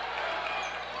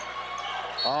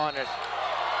 Oh, and there's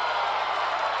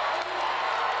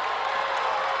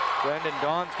Brendan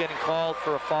Dawn's getting called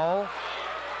for a foul.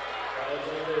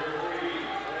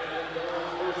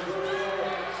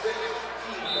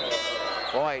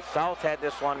 Boy, South had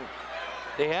this one.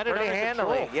 They had it pretty under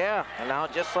handily. control. Yeah, and now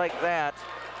just like that,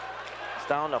 it's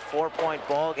down to 4-point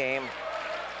ball game.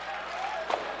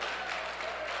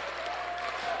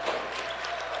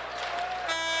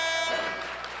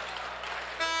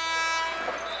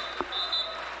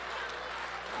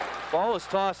 Ball was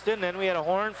tossed in, then we had a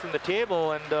horn from the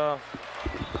table, and I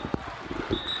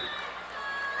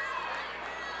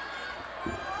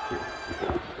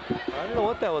don't know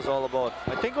what that was all about.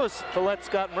 I think it was to let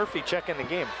Scott Murphy check in the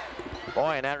game.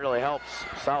 Boy, and that really helps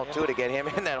South too to get him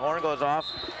in. That horn goes off.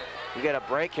 You get a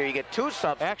break here. You get 2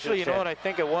 substitutions. Actually, you know what I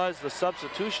think it was? The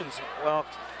substitutions. Well,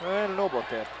 I don't know about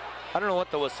that. I don't know what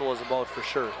the whistle was about for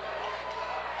sure.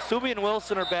 Stubbe and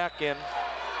Wilson are back in.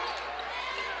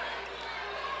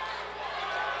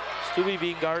 Stubbe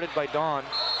being guarded by Don.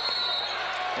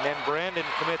 And then Brandon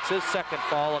commits his second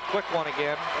foul, a quick one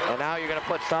again. And now you're going to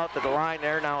put South at the line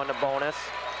there now in the bonus.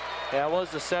 Yeah, it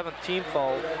was the 7th team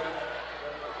foul.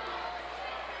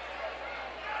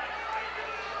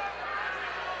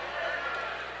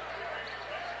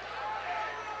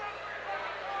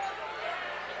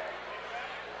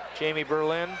 Jamie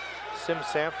Berlin, Sim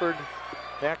Sanford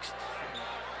next.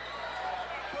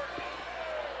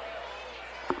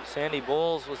 Sandy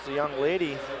Bowles was the young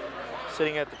lady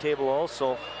sitting at the table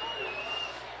also.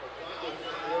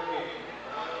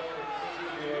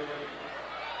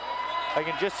 I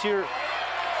can just hear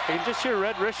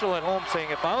Red Rischel at home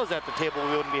saying, if I was at the table,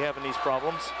 we wouldn't be having these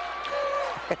problems.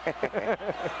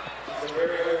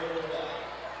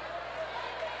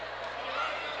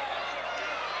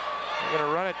 We're going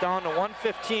to run it down to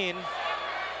 1:15.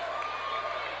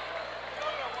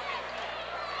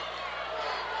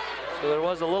 So there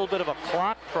was a little bit of a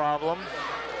clock problem.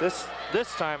 This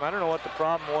time, I don't know what the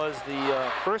problem was the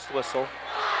first whistle.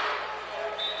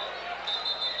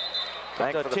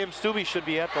 But Tim Stubbe should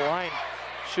be at the line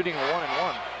shooting a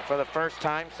 1-and-1. For the first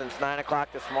time since 9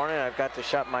 o'clock this morning, I've got to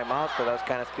shut my mouth because I was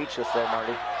kind of speechless there,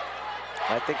 Marty.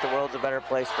 I think the world's a better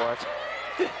place for us.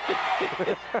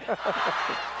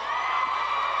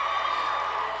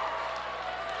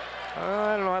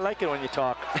 I don't know, I like it when you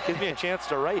talk. It gives me a chance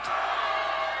to write.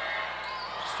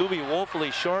 Stubbe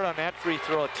woefully short on that free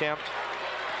throw attempt.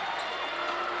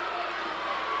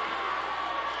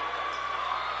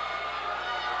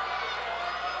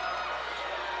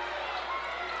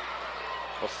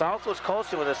 Well, South was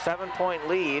closer with a 7-point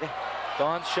lead.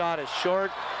 Don's shot is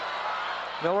short.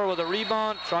 Miller with a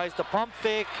rebound, tries to pump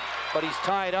fake, but he's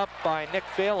tied up by Nick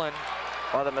Phelan.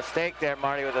 Well, the mistake there,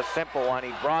 Marty, was a simple one.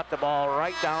 He brought the ball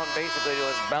right down basically to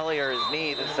his belly or his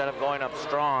knees instead of going up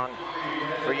strong.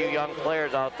 For you young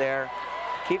players out there,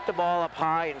 keep the ball up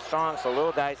high and strong so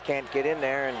little guys can't get in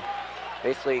there and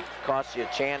basically cost you a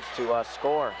chance to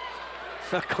score.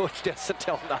 Coach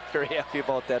Desatel not very happy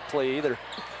about that play either.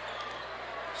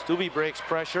 Stubbe breaks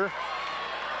pressure.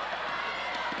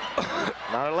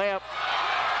 Another layup.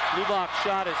 Lubach's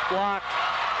shot is blocked.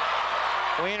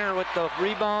 Wayner with the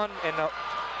rebound and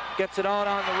gets it out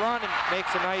on the run and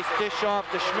makes a nice dish off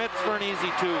to Schmitz for an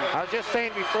easy 2. I was just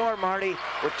saying before, Marty,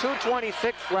 with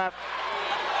 2:26 left,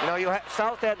 you know,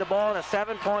 South had the ball in a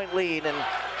 7-point lead, and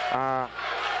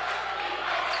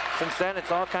Since then, it's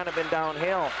all kind of been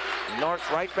downhill. North's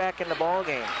right back in the ball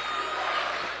game.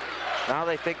 Now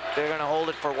they think they're going to hold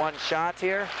it for one shot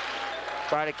here.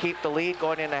 Try to keep the lead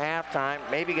going into halftime.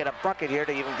 Maybe get a bucket here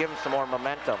to even give them some more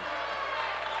momentum.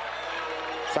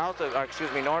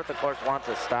 North, of course, wants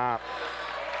a stop.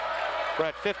 We're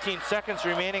at 15 seconds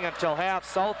remaining until half.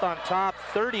 South on top,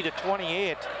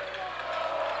 30-28.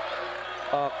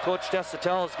 Coach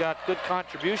Desautel has got good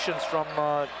contributions from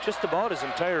just about his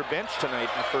entire bench tonight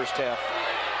in the first half.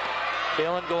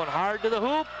 Phelan going hard to the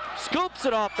hoop, scoops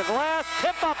it off the glass.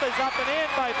 Tip-up is up and in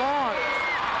by Vaughn.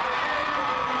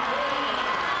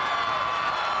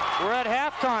 We're at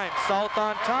halftime. South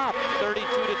on top,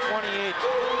 32-28.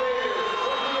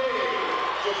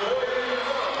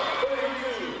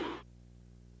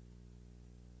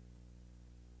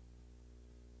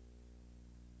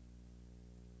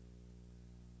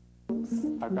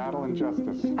 I battle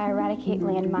injustice. I eradicate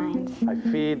landmines. I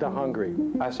feed the hungry.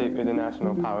 I shape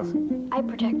international policy. I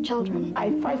protect children.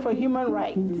 I fight for human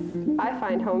rights. I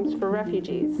find homes for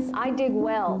refugees. I dig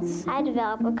wells. I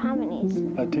develop economies.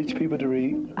 I teach people to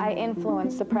read. I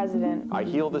influence the president. I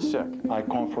heal the sick. I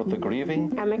comfort the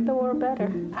grieving. I make the world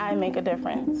better. I make a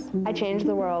difference. I change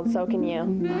the world, so can you.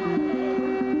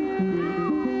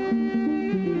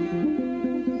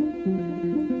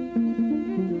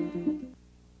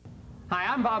 Hi,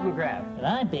 I'm Bob McGrath. And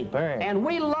I'm Big Bird. And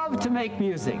we love to make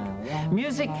music.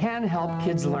 Music can help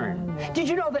kids learn. Did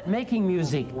you know that making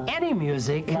music, any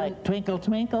music... Like Twinkle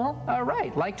Twinkle?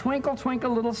 Right, like Twinkle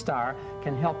Twinkle Little Star,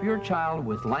 can help your child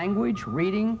with language,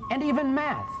 reading, and even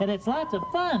math. And it's lots of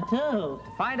fun, too. To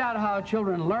find out how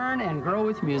children learn and grow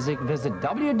with music, visit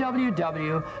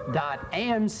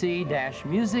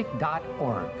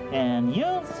www.amc-music.org. And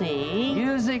you'll see...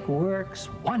 Music works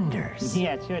wonders.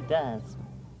 Yeah, it sure does.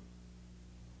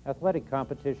 Athletic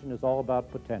competition is all about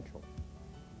potential.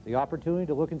 The opportunity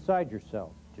to look inside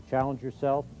yourself, to challenge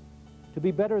yourself, to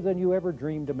be better than you ever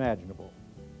dreamed imaginable.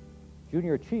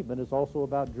 Junior achievement is also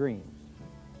about dreams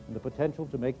and the potential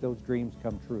to make those dreams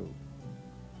come true.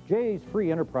 JA's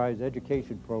free enterprise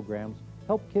education programs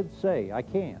help kids say, I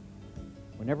can,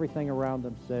 when everything around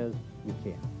them says you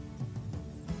can't.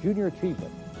 Junior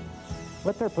achievement.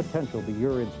 Let their potential be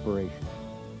your inspiration.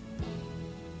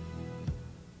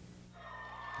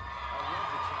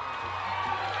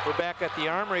 We're back at the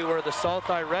Armory where the South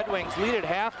Eye Red Wings lead at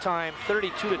halftime,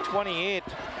 32-28.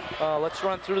 Let's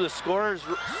run through the scores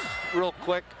real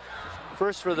quick.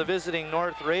 First for the visiting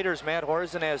North Raiders, Matt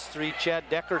Horzen has 3, Chad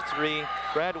Decker 3,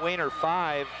 Brad Wayner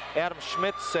 5, Adam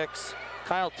Schmidt 6,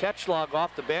 Kyle Tetschlag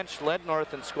off the bench led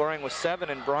North in scoring with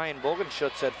 7, and Brian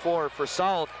Bogenschutz had 4. For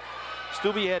South,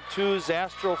 Stubbe had 2,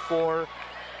 Zastro 4,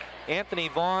 Anthony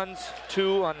Vaughn's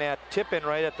 2 on that tip-in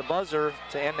right at the buzzer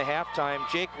to end the halftime.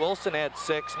 Jake Wilson had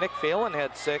 6, Nick Phelan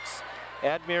had 6,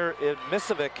 Admir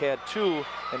Misovic had 2,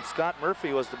 and Scott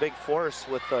Murphy was the big force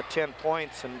with 10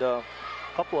 points, and a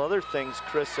couple other things,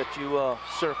 Chris, that you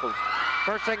circled.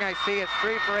 First thing I see is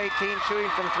 3 for 18 shooting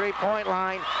from three-point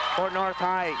line for North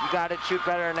High. You got to shoot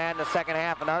better than that in the second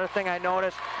half. Another thing I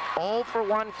noticed, 0 for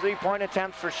 1 three-point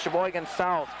attempts for Sheboygan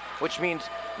South, which means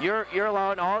you're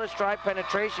allowing all this drive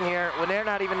penetration here when they're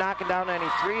not even knocking down any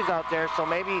threes out there. So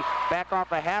maybe back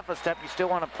off a half a step. You still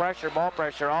want to pressure, ball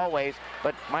pressure always.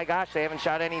 But my gosh, they haven't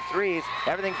shot any threes.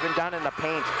 Everything's been done in the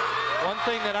paint. One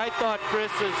thing that I thought, Chris,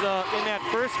 is in that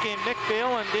first game, Nick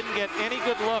Phelan didn't get any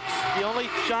good looks. The only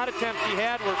shot attempts he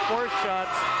had were forced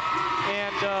shots,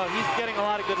 and he's getting a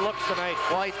lot of good looks tonight.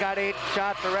 Well, he's got 8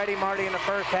 shots already, Marty, in the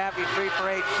first half. He's 3 for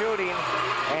 8 shooting,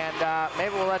 and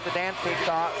maybe we'll let the dance team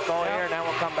go here, and then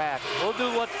we'll come back. We'll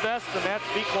do what's best, and that's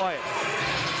be quiet.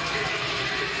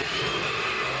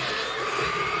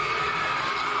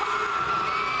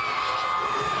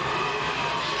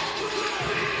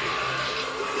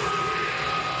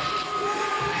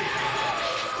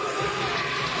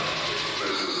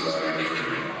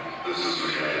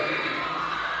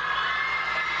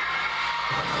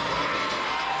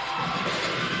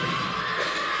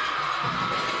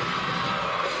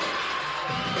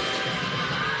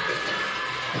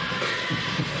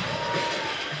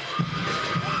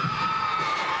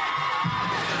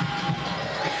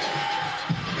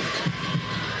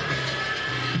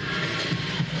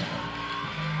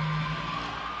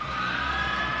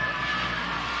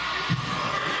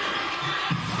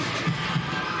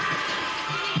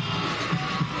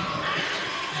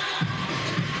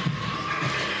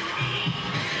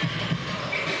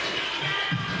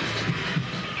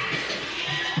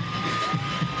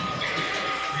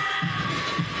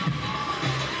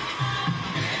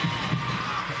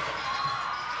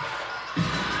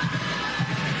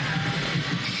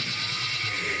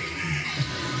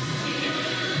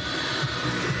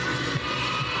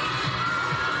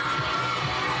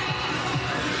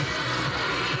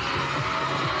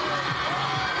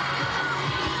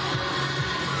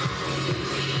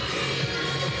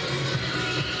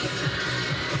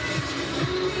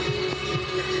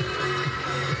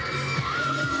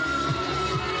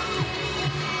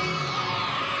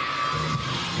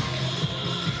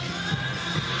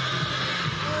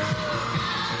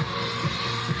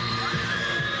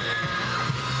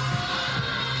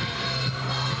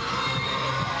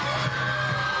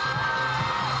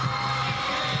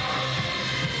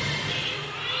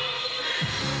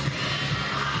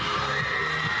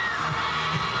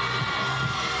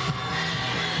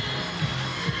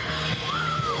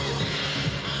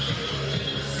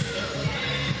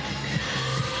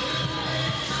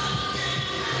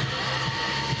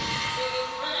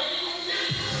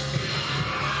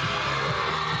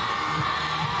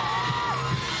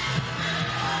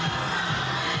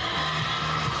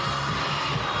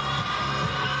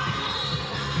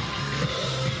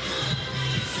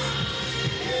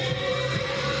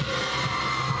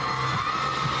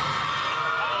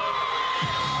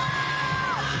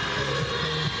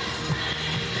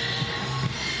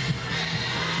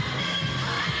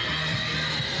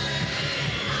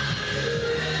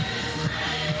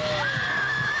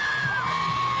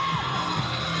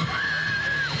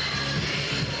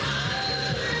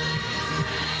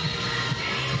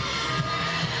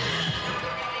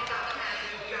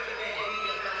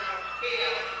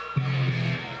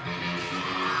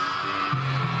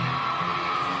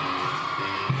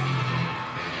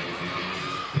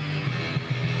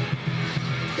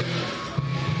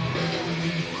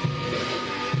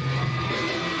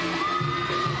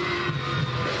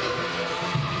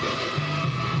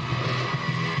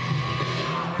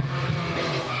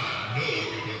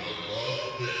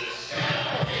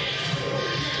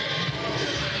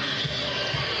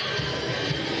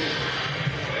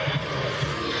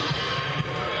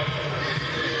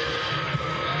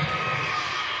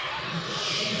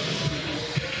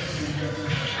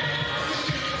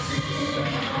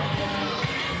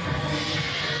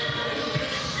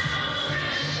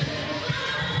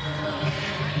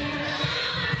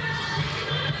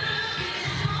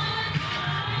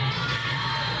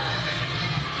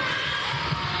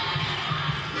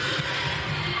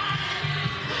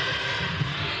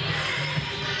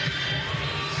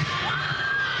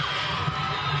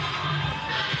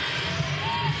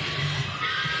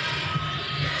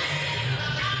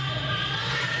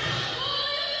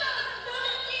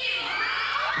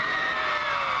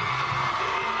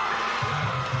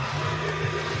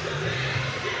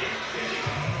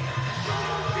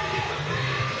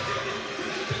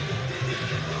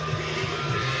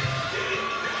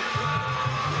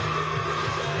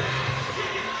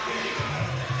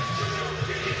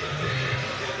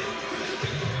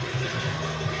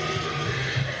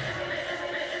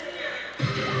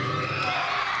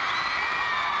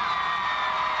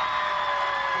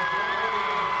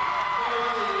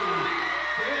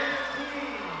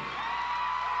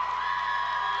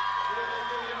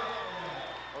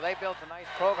 built a nice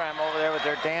program over there with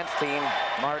their dance team,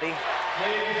 Marty.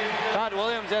 Todd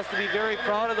Williams has to be very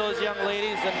proud of those young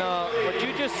ladies, and what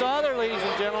you just saw there, ladies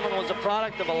and gentlemen, was a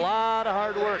product of a lot of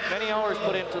hard work, many hours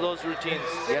put into those routines.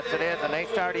 Yes, it is, and they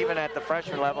start even at the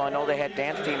freshman level. I know they had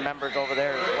dance team members over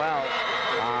there as well.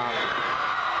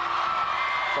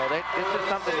 So this is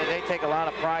something that they take a lot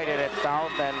of pride in at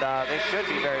South, and they should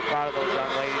be very proud of those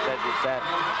young ladies, as you said.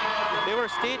 They were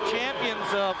state champions.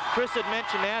 Chris had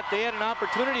mentioned that. They had an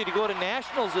opportunity to go to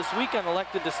nationals this weekend,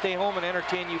 elected to stay home and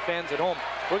entertain you fans at home.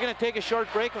 We're going to take a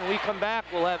short break. When we come back,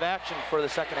 we'll have action for the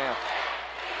second half.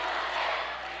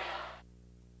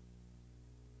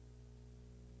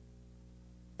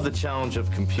 The challenge of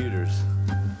computers.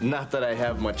 Not that I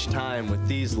have much time with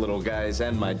these little guys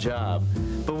and my job,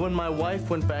 but when my wife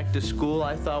went back to school,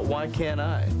 I thought, why can't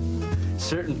I?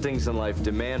 Certain things in life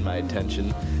demand my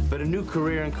attention, but a new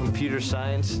career in computer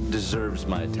science deserves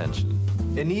my attention.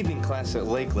 An evening class at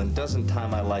Lakeland doesn't tie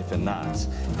my life in knots,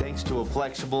 thanks to a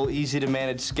flexible,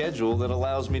 easy-to-manage schedule that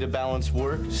allows me to balance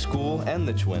work, school, and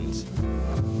the twins.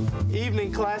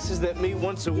 Evening classes that meet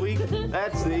once a week,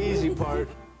 that's the easy part.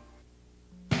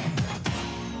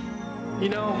 You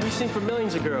know, we sing for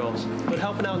millions of girls, but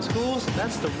helping out in schools,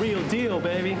 that's the real deal,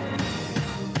 baby.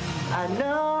 I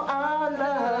know our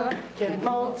love can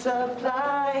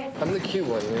multiply. I'm the cute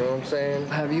one, you know what I'm saying?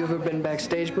 Have you ever been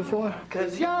backstage before?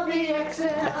 'Cause you're the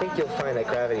exit. I think you'll find that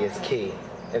gravity is key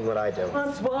in what I do.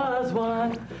 Once was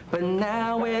one, but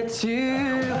now we're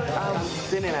two. I'm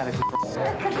spinning out of control.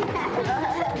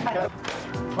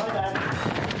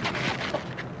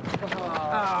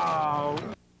 Oh.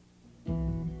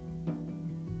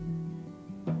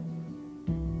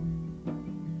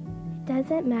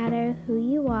 Doesn't matter who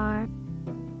you are,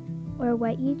 or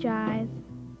what you drive,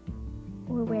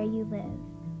 or where you live.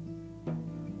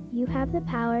 You have the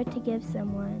power to give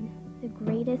someone the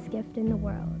greatest gift in the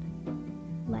world,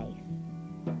 life.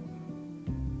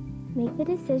 Make the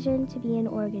decision to be an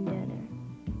organ donor.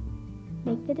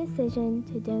 Make the decision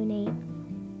to donate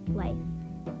life.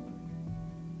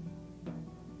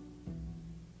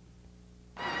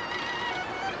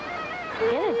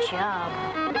 Good job.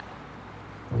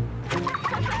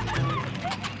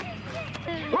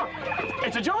 Look,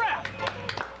 it's a giraffe.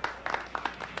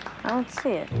 I don't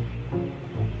see it.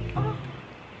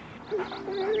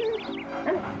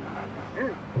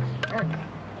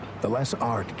 The less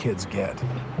art kids get,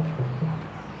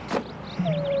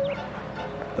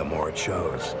 the more it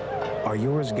shows. Are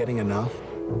yours getting enough?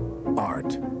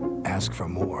 Art. Ask for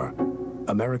more.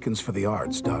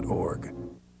 AmericansForTheArts.org.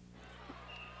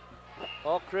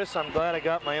 Well, Chris, I'm glad I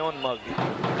got my own mug.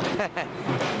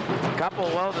 Couple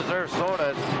well-deserved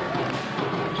sodas.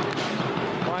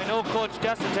 Well, I know Coach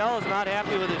Desatel is not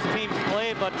happy with his team's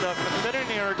play, but considering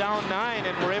they are down 9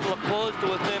 and were able to close to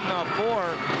within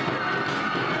 4,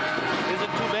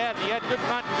 isn't too bad. He had good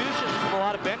contributions from a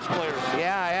lot of bench players.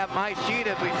 Yeah, I have my sheet,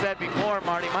 as we said before,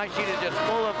 Marty. My sheet is just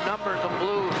full of numbers of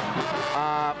blue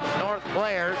North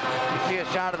players. You see a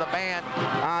shot of the band.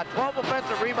 12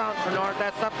 offensive rebounds for North.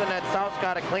 That's something that South's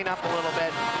got to clean up a little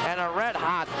bit. And a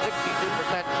red-hot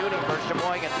 62% shooting for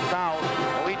Sheboygan South.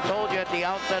 And we told you at the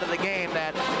outset of the game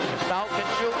that if South can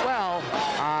shoot well,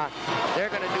 they're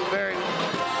going to do very,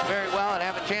 very well and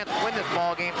have a chance to win this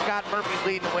ball game. Scott Murphy's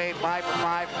leading the way 5 for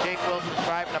 5. Jake Wilson's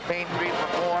driving the paint 3 for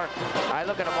 4. I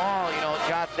look at them all, you know,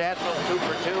 Josh Dassel 2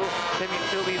 for 2. Timmy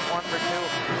Subies 1 for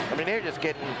 2. I mean, they're just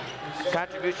getting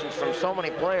contributions from so many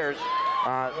players.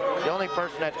 The only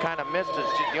person that's kind of missed is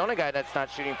the only guy that's not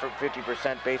shooting for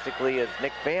 50% basically is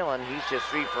Nick Phelan. He's just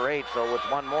 3 for 8, so with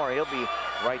one more, he'll be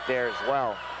right there as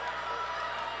well.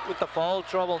 With the foul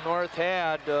trouble North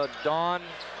had, Dawn,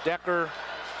 Decker,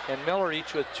 and Miller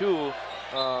each with 2.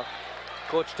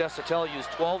 Coach Desatel used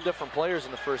 12 different players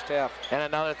in the first half. And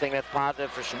another thing that's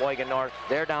positive for Sheboygan North,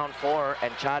 they're down 4,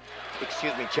 and Chad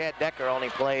Decker only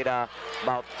played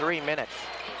about 3 minutes.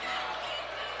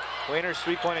 Wayner's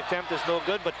three-point attempt is no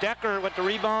good, but Decker with the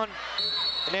rebound,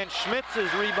 and then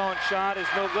Schmitz's rebound shot is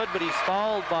no good, but he's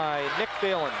fouled by Nick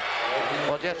Phelan.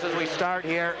 Well, just as we start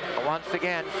here, once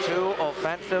again, 2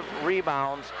 offensive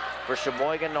rebounds for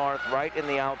Sheboygan North right in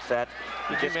the outset.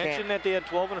 Did you mention that they had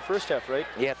 12 in the first half, right?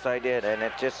 Yes, I did, and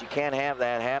it just, you can't have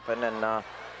that happen, and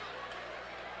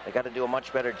they got to do a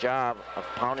much better job of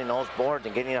pounding those boards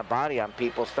and getting a body on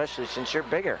people, especially since you're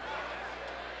bigger.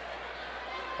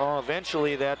 Oh,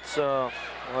 eventually that's, well,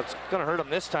 it's going to hurt them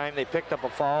this time. They picked up a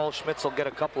foul. Schmitz will get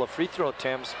a couple of free throw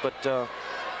attempts, but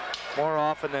more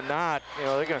often than not, you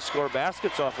know, they're going to score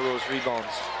baskets off of those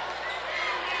rebounds.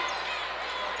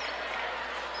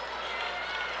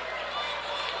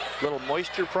 little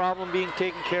moisture problem being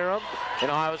taken care of. You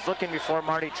know, I was looking before,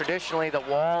 Marty, traditionally the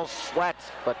walls sweat,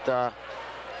 but it's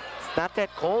not that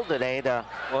cold today. Well,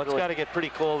 it's got to get pretty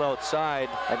cold outside.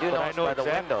 I do notice by the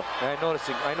window. I know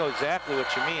exactly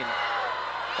what you mean.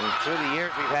 And through the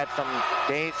years, we've had some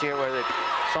days here where there's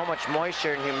so much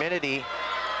moisture and humidity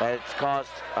that it's caused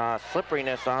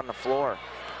slipperiness on the floor.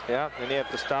 Yeah, and you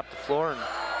have to stop the floor and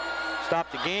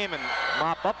stop the game and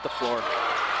mop up the floor.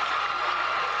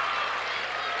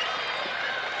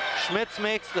 Schmitz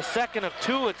makes the second of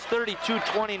 2. It's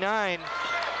 32-29.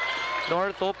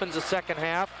 North opens the second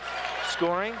half,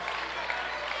 scoring.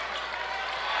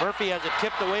 Murphy has it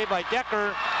tipped away by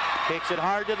Decker. Takes it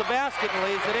hard to the basket and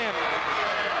lays it in.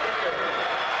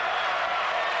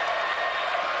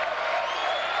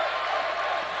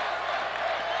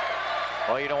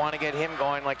 Well, you don't want to get him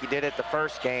going like he did at the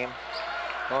first game.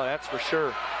 Oh, that's for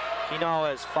sure. He now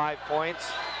has 5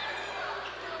 points.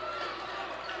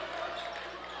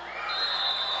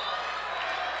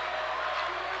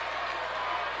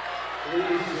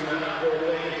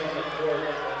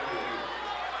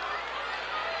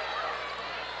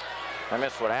 I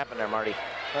missed what happened there, Marty.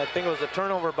 I think it was a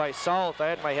turnover by South. I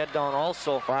had my head down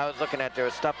also. Well, I was looking at there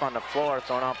was stuff on the floor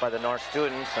thrown out by the North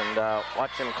students and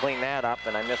watched them clean that up,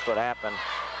 and I missed what happened.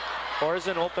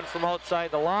 Horzen open from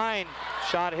outside the line.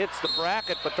 Shot hits the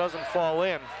bracket but doesn't fall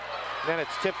in. And then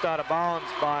it's tipped out of bounds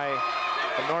by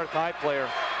the North High player.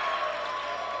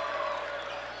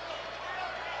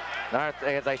 North,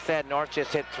 as I said, North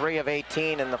just hit 3 of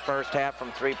 18 in the first half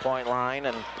from three-point line,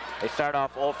 and they start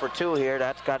off 0 for 2 here.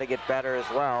 That's got to get better as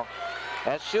well.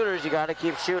 As shooters, you got to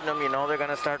keep shooting them. You know they're going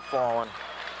to start falling.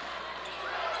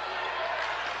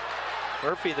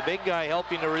 Murphy, the big guy,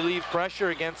 helping to relieve pressure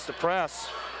against the press.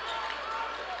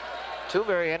 2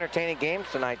 very entertaining games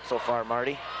tonight so far,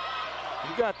 Marty.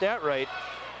 You got that right.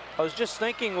 I was just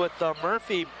thinking with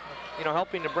Murphy, you know,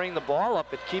 helping to bring the ball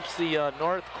up, it keeps the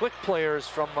North quick players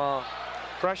from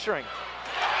pressuring.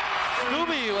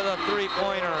 Stubbe with a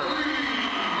 3-pointer.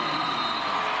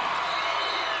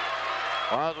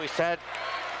 Well, as we said,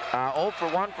 0 for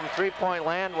 1 from three-point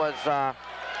land was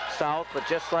South, but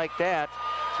just like that,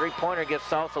 3-pointer gives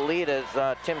South a lead as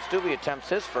Tim Stubbe attempts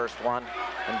his first one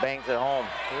and bangs it home.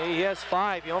 He has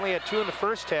 5. He only had 2 in the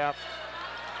first half,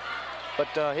 but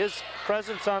his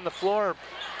presence on the floor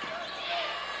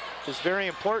is very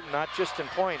important, not just in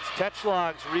points.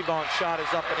 Tetchlog's rebound shot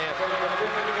is up and in.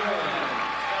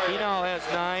 He now has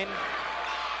 9.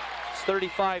 It's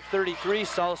 35-33.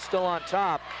 South still on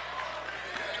top.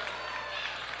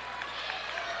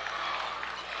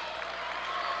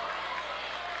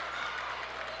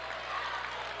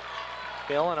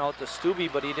 Bailing out to Stubbe,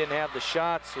 but he didn't have the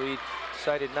shot, so he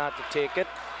decided not to take it.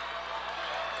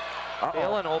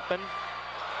 Bailing open.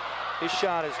 His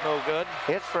shot is no good.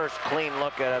 His first clean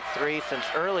look at a 3 since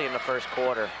early in the first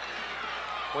quarter.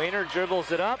 Wayner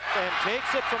dribbles it up and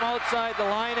takes it from outside the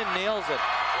line and nails it.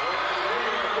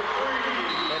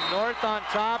 And North on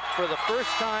top for the first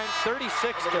time,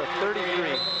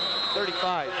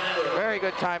 36-35. Very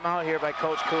good timeout here by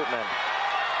Coach Koopman.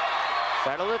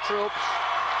 Settle the troops.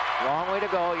 Long way to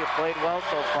go. You've played well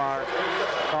so far.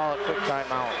 Call a quick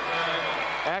timeout.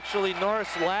 Actually,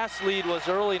 North's last lead was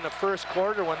early in the first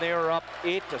quarter when they were up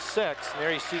 8-6. And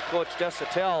there you see Coach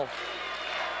Desatel.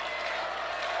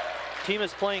 Team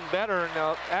is playing better,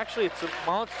 and actually it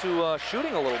amounts to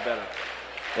shooting a little better.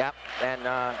 Yep, and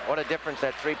what a difference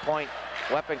that 3-point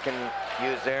weapon can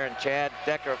use there. And Chad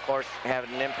Decker, of course,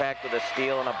 having an impact with a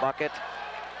steal and a bucket.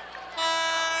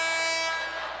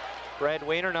 Brad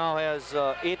Wayner now has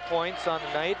 8 points on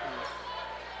the night,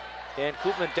 and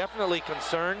Koopman definitely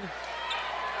concerned.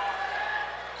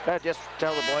 Gotta just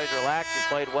tell the boys, relax, you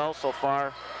played well so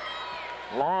far.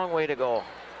 Long way to go.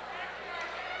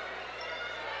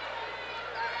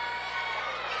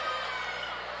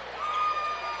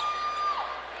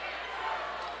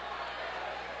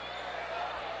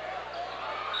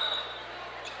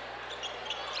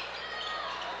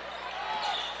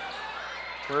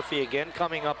 Murphy again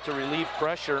coming up to relieve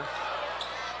pressure.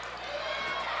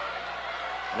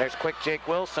 And there's quick Jake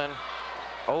Wilson.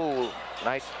 Oh,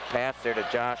 nice pass there to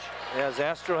Josh. Yeah,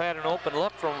 Zastro had an open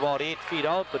look from about 8 feet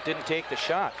out, but didn't take the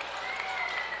shot.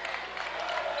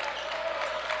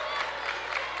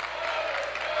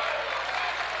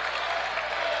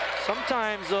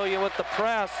 Sometimes, though, with the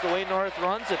press, the way North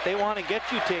runs it, they want to get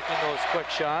you taking those quick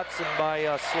shots, and by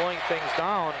slowing things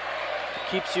down, it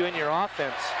keeps you in your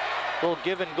offense. Little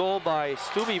give and go by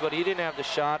Stubbe, but he didn't have the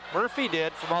shot. Murphy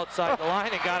did from outside the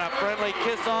line and got a friendly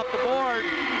kiss off the board.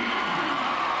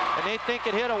 And they think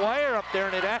it hit a wire up there,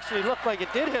 and it actually looked like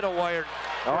it did hit a wire.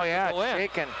 Oh yeah, it's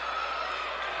shaking.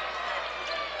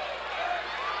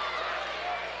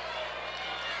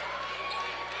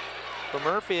 For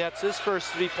Murphy, that's his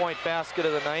first three-point basket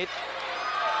of the night.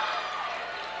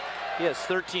 He has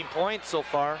 13 points so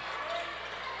far.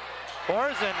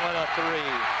 Pours in with a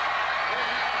three.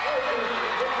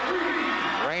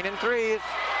 Raining threes.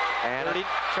 And a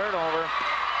turnover.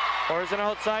 Pours in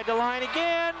outside the line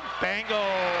again. Bango!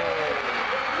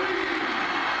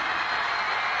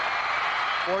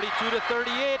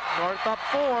 42-38. North up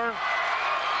 4.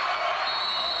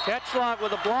 Tetschlag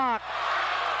with a block.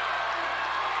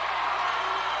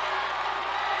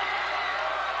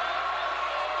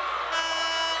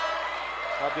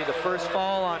 That'll be the first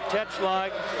foul on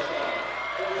Tetschlag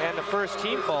and the first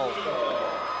team foul.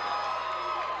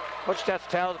 Coach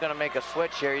Testel is going to make a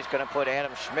switch here. He's going to put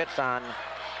Adam Schmitz on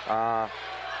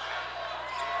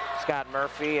Scott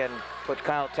Murphy and put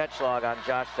Kyle Tetschlag on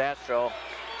Josh Zastro.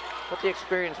 Put the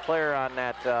experienced player on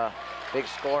that big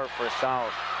score for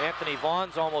South. Anthony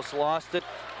Vaughn's almost lost it.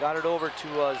 Got it over to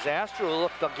Zastro, who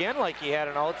looked again like he had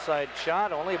an outside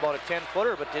shot, only about a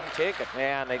 10-footer, but didn't take it.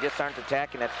 Yeah, and they just aren't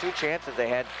attacking. That's 2 chances they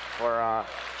had for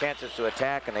chances to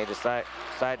attack, and they decide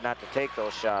not to take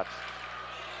those shots.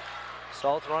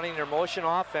 South running their motion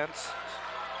offense.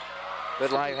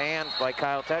 Good live hands by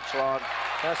Kyle Tetschlag.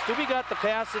 Now, Stubbe got the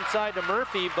pass inside to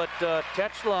Murphy, but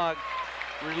Tetschlag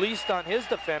released on his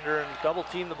defender and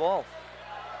double-teamed the ball.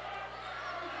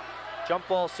 Jump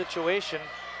ball situation.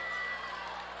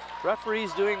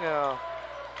 Referee's doing a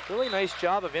really nice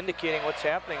job of indicating what's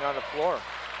happening on the floor.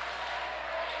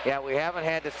 Yeah, we haven't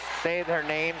had to say their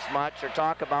names much or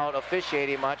talk about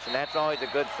officiating much, and that's always a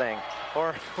good thing.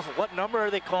 Or what number are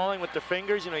they calling with their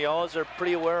fingers? You know, you always are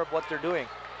pretty aware of what they're doing.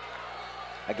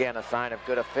 Again, a sign of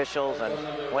good officials, and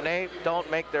when they don't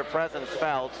make their presence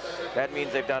felt, that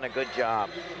means they've done a good job.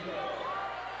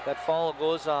 That foul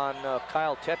goes on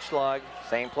Kyle Tetschlag.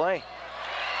 Same play.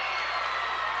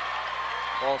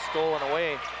 Ball stolen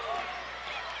away.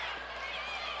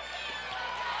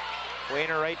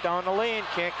 Wayner right down the lane,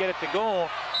 can't get it to go.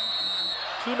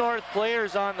 2 North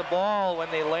players on the ball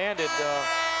when they landed.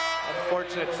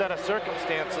 Unfortunate set of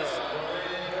circumstances.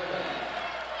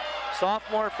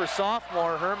 Sophomore for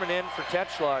sophomore, Herman in for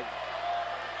Tetschlag.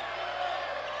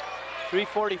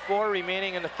 3:44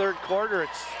 remaining in the third quarter.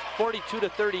 It's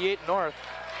 42-38 North.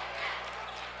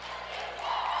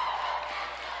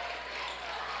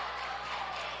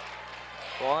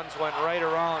 Bonds went right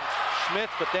around Schmidt,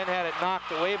 but then had it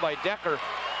knocked away by Decker.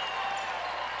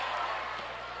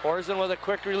 Orzen with a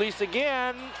quick release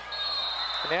again,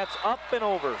 and that's up and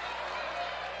over.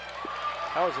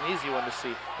 That was an easy one to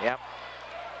see. Yep.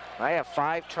 I have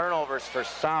 5 turnovers for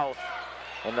South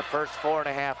in the first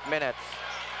 4.5 minutes.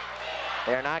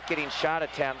 They're not getting shot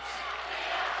attempts.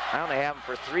 I only have them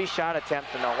for 3 shot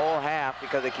attempts in the whole half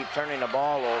because they keep turning the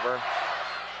ball over.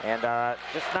 And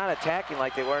just not attacking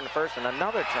like they were in the first, and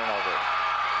another turnover.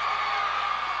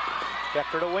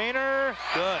 Decker to Wayner,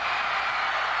 good.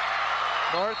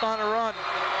 North on a run.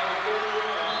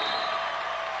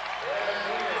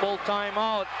 Full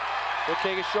timeout. We'll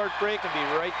take a short break and be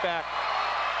right back.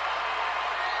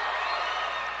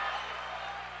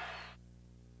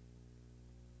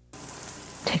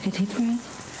 Take a deep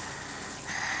breath.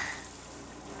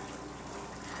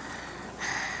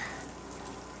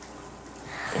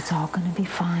 It's all going to be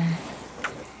fine.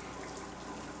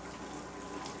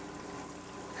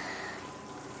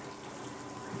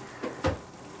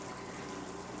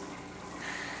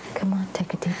 Come on,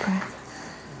 take a deep breath.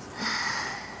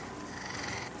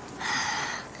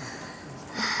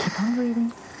 Keep on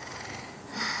breathing.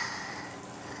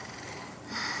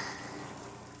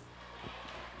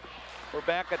 We're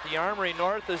back at the Armory.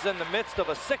 North is in the midst of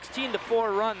a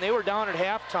 16-4 run. They were down at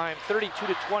halftime,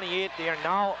 32-28. They are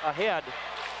now ahead,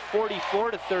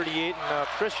 44-38. And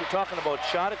Chris, you're talking about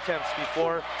shot attempts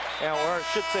before, or I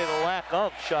should say the lack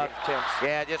of shot attempts.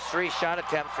 Yeah, just 3 shot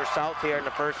attempts for South here in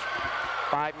the first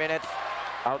 5 minutes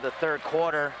of the third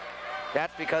quarter.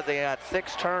 That's because they had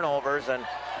 6 turnovers, and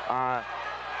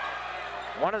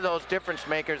one of those difference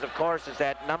makers, of course, is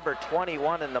that number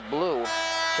 21 in the blue,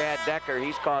 Chad Decker.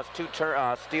 He's caused 2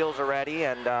 steals already,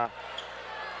 and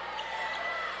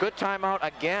good timeout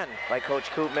again by Coach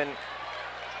Koopman.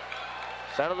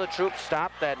 Settle the troops,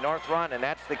 stop that North run, and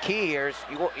that's the key here. Is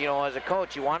you know, as a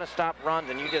coach, you want to stop runs,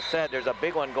 and you just said there's a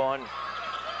big one going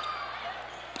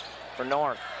for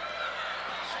North.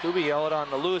 Stubbe out on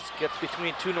the loose, gets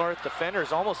between 2 North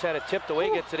defenders, almost had it tipped away,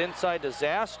 gets it inside to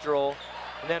Zastro,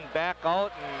 and then back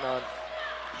out, and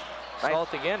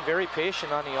South again very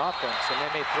patient on the offense, and then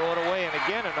they throw it away, and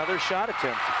again another shot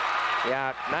attempt.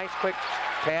 Yeah, nice quick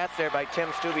pass there by Tim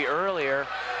Stubbe earlier.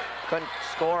 Couldn't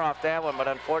score off that one, but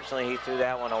unfortunately he threw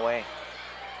that one away.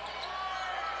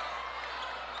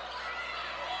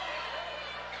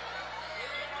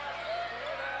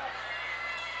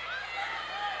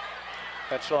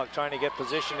 Petchlock trying to get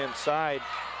position inside.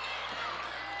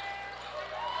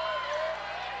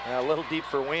 A little deep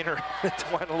for Weiner.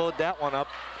 Want to load that one up.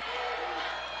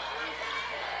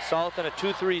 South in a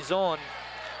 2-3 zone.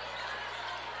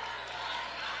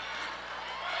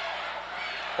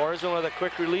 Orson with a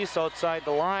quick release outside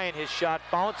the line. His shot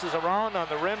bounces around on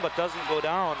the rim but doesn't go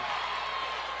down.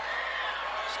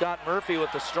 Scott Murphy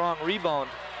with the strong rebound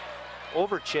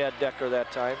over Chad Decker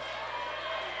that time.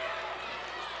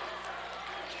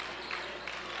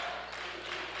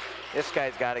 This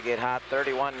guy's got to get hot.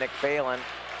 31, Nick Phelan.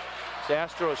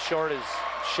 Zastro's short, his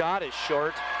shot is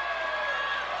short.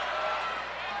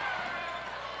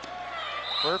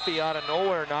 Murphy out of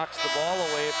nowhere knocks the ball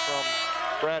away from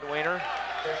Brad Weiner.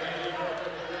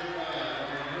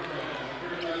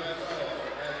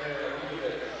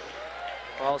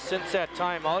 Well, since that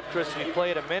timeout, Chris, we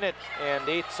played 1 minute and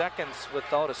 8 seconds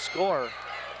without a score.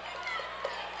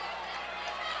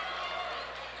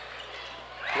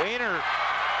 Weiner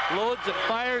loads and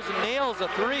fires and nails a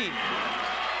 3.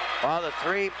 Well, the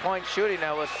three-point shooting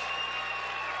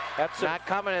that's not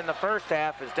coming in the first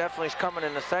half. It's definitely coming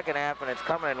in the second half, and it's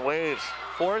coming in waves.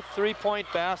 4th three-point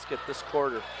basket this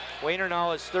quarter. Weiner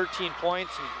now has 13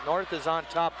 points, and North is on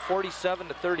top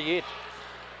 47-38.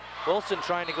 Wilson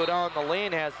trying to go down the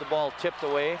lane, has the ball tipped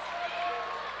away.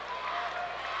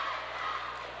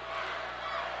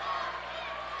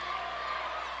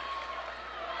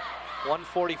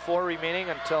 .144 remaining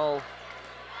until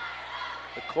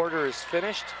the quarter is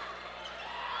finished.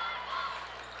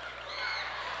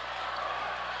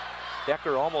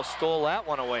 Decker almost stole that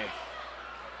one away.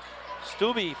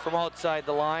 Stubbe from outside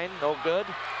the line, no good.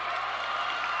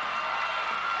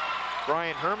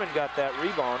 Brian Herman got that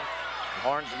rebound.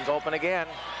 Hornson's open again.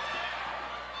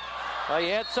 He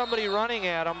had somebody running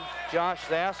at him, Josh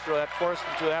Zastro, that forced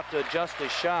him to have to adjust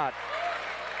his shot.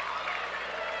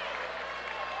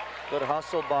 Good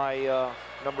hustle by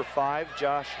number 5,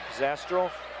 Josh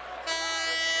Zastro.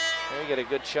 There you get a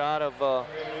good shot of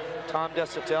Tom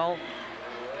Desautels.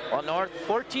 Well, North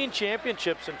 14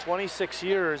 championships in 26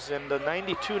 years. In the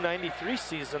 92-93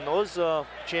 season, those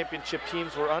championship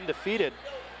teams were undefeated.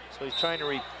 So he's trying to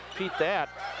repeat that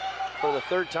for the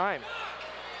 3rd time.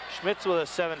 Schmitz with a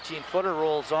 17-footer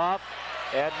rolls off.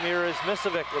 Admir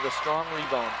Izmisevic with a strong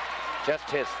rebound. Just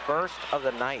his first of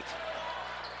the night.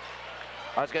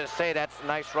 I was going to say that's a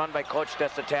nice run by Coach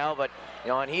Desautels, but you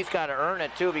know, and he's got to earn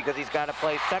it too, because he's got to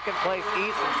play 2nd place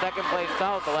East and 2nd place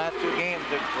South the last 2 games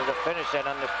to finish that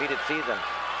undefeated season.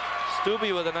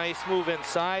 Stubbe with a nice move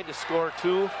inside to score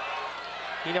 2.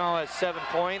 He now has 7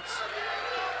 points.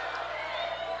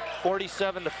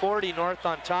 47-40, North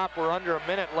on top. We're under 1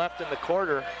 minute left in the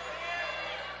quarter.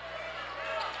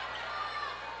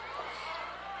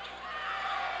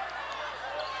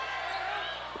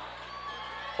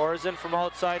 Orson from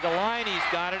outside the line, he's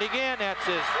got it again. That's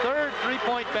his 3rd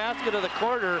three-point basket of the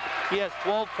quarter. He has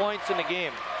 12 points in the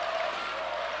game.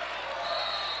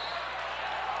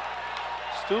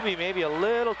 Stubbe maybe a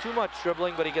little too much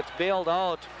dribbling, but he gets bailed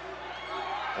out.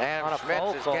 And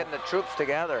Schmitz is getting the troops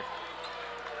together.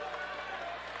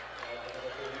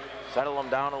 Settle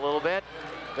them down a little bit.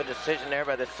 Good decision there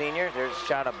by the senior. There's a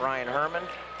shot of Brian Herman,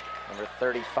 number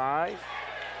 35.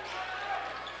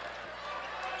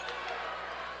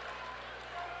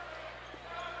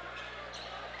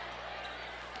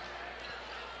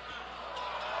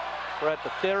 We're at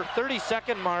the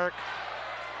 30-second mark.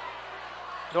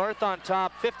 North on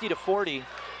top, 50-40.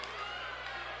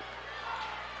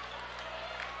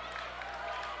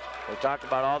 We talked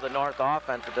about all the North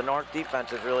offense, but the North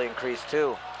defense has really increased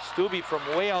too. Stubbe from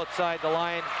way outside the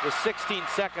line with 16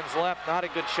 seconds left. Not a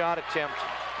good shot attempt.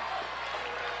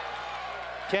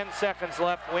 10 seconds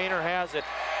left. Weiner has it.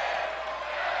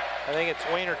 I think it's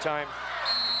Weiner time.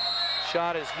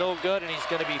 Shot is no good, and he's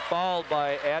going to be fouled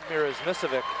by Admir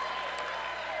Izmisevic.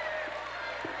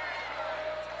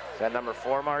 Is that number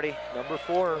 4, Marty? Number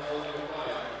 4.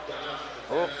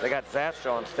 Oh, they got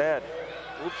Zastro instead.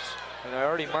 Oops, and I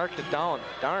already marked it down.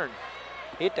 Darn,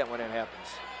 hate that when it happens.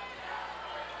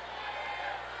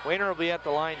 Weiner will be at the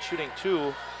line shooting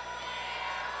 2.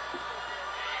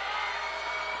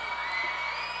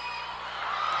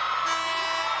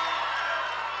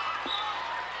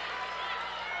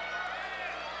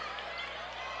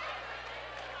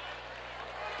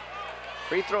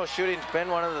 Free throw shooting's been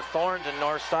one of the thorns in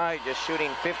North Side, just shooting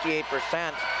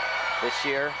 58% this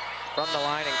year from the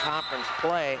line in conference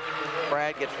play.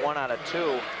 Brad gets 1 out of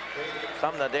 2.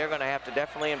 Something that they're going to have to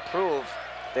definitely improve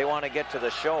if they want to get to the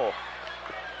show.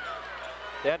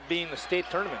 That being the state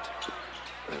tournament.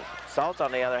 South,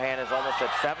 on the other hand, is almost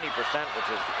at 70%, which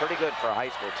is pretty good for a high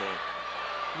school team.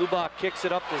 Lubach kicks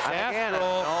it up to Again, Zastro.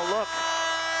 oh, look.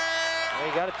 Well,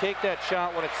 you got to take that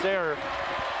shot when it's there.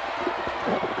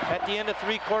 At the end of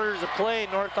 3 quarters of play,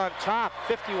 North on top,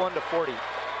 51-40.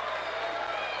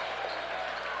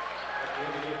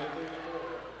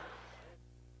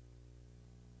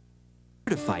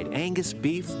 Certified Angus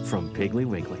beef from Piggly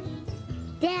Wiggly.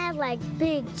 Dad likes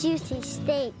big, juicy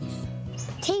steaks.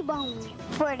 T-bone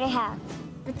for the house.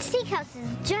 But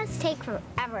steakhouses just take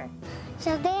forever.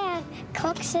 So Dad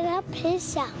cooks it up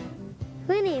himself.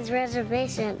 Who needs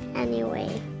reservation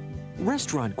anyway?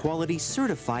 Restaurant quality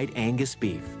certified Angus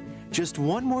beef. Just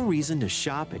one more reason to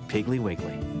shop at Piggly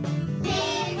Wiggly.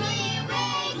 Piggly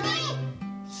Wiggly!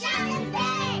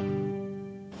 Shop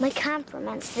big! My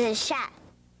compliments to the chef.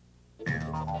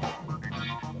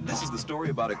 This is the story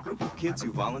about a group of kids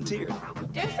who volunteered.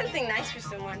 Doing something nice for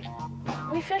someone.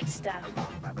 We fixed stuff.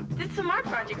 Did some art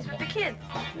projects with the kids.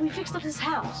 We fixed up his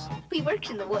house. We worked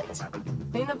in the woods.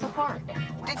 Cleaned up the park.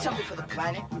 Did something for the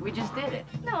planet. We just did it.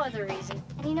 No other reason.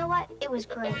 And you know what? It was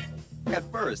great. At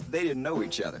first, they didn't know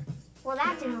each other. Well,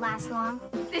 that didn't last long.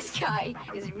 This guy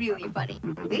is really funny.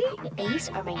 These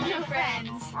are my new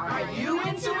friends. Are you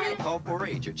into it? Call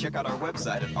 4-H or check out our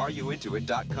website at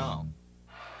areyouintoit.com.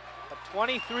 A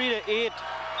 23-8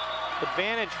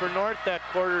 advantage for North that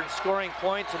quarter in scoring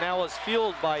points, and that was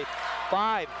fueled by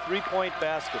 5 3-point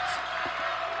baskets.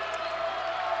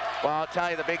 Well, I'll tell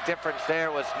you the big difference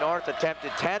there was North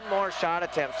attempted 10 more shot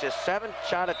attempts, just 7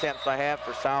 shot attempts I have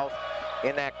for South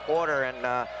in that quarter,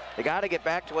 and they got to get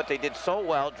back to what they did so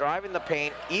well, driving the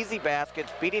paint, easy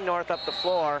baskets, beating North up the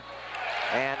floor,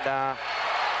 and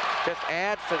just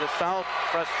adds to the South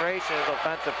frustration as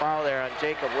offensive foul there on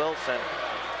Jacob Wilson,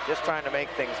 just trying to make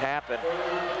things happen.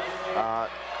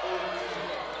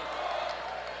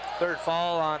 Third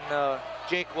foul on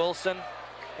Jake Wilson.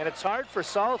 And it's hard for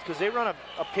South because they run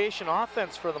a patient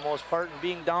offense for the most part, and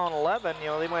being down 11, you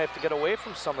know, they might have to get away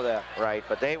from some of that. Right,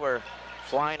 but they were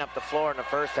flying up the floor in the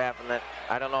first half, and that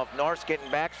I don't know if North's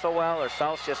getting back so well or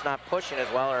South's just not pushing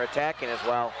as well or attacking as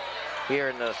well here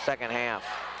in the second half.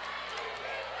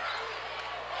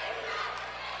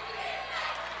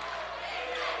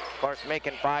 Of course,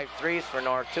 making 5 threes for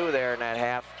North too there in that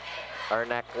half, or in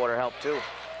that quarter helped too.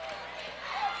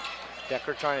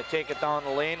 Decker trying to take it down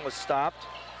the lane was stopped.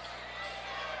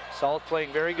 South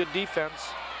playing very good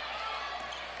defense.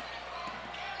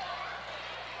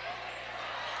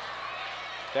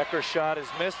 Decker's shot is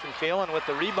missed, and Phelan with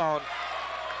the rebound.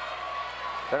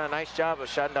 Done a nice job of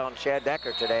shutting down Chad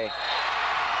Decker today.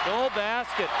 No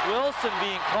basket. Wilson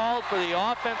being called for the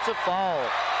offensive foul.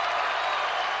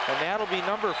 And that'll be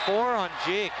number 4 on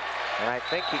Jake. And I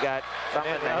think he got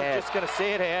something in the head. I was just going to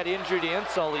say it, had injury to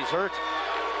insult. He's hurt.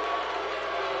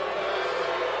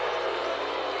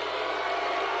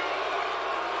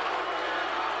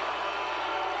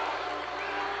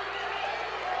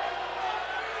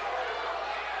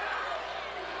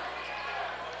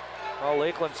 Well,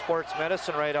 Lakeland Sports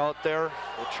Medicine right out there.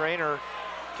 The trainer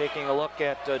taking a look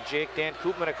at Jake. Dan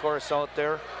Koopman, of course, out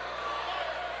there.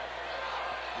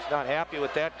 He's not happy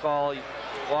with that call. He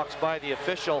walks by the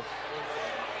official.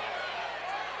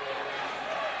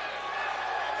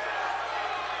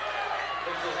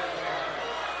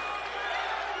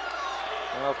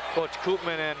 Well, Coach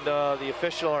Koopman and the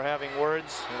official are having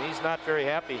words, and he's not very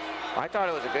happy. I thought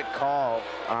it was a good call.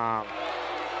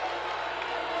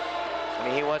 I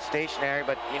mean, he was stationary,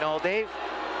 but, you know, they've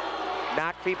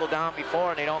knocked people down before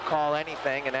and they don't call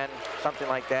anything, and then something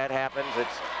like that happens.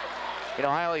 It's, you know,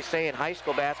 I always say in high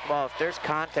school basketball, if there's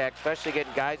contact, especially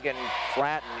guys getting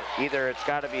flattened, either it's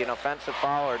got to be an offensive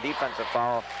foul or a defensive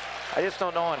foul. I just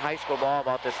don't know in high school ball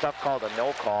about this stuff called a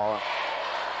no call.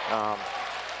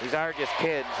 These are just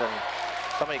kids, and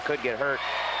somebody could get hurt.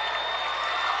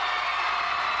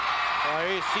 Well,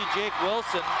 here you see Jake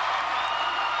Wilson.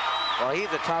 Well,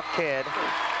 he's a tough kid.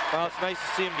 Well, it's nice to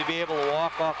see him to be able to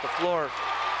walk off the floor.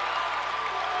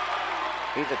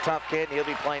 He's a tough kid. He'll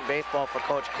be playing baseball for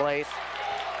Coach Clace.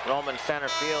 Roman center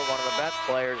field, one of the best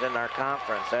players in our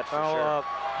conference, that's for sure.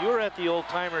 You were at the old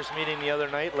timers meeting the other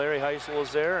night. Larry Heisel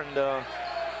was there, and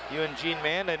you and Gene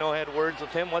Mand, I know, had words with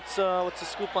him. What's the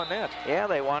scoop on that? Yeah,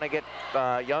 they want to get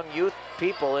young youth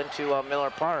people into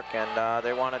Miller Park, and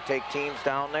they want to take teams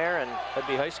down there, and that'd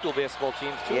be high school baseball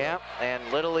teams too. Yeah, and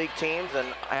little league teams, and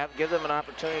give them an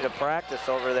opportunity to practice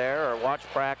over there, or watch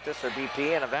practice, or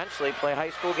BP, and eventually play high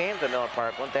school games at Miller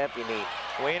Park. Wouldn't that be neat?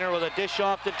 Wayner with a dish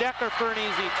off to Decker for an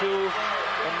easy 2,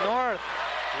 and North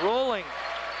rolling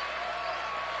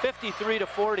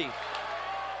 53-40.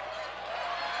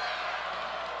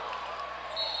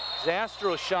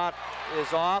 Zastro's shot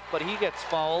is off, but he gets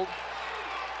fouled.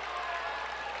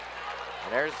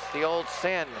 And there's the old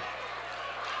sin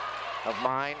of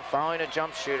mine, following a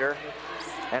jump shooter.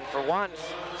 And for once,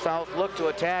 South looked to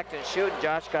attack and shoot.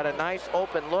 Josh got a nice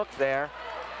open look there.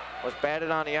 Was batted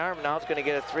on the arm. Now it's going to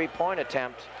get a three-point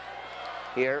attempt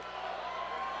here.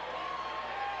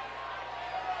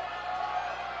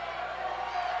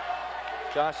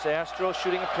 Josh Zastro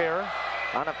shooting a pair.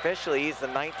 Unofficially, he's the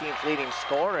 19th leading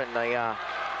scorer in the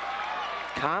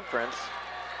conference.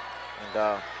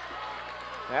 And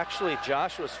actually,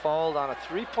 Josh was fouled on a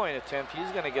three-point attempt.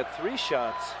 He's going to get 3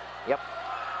 shots. Yep.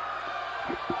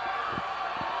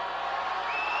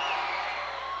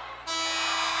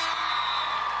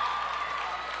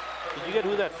 Did you get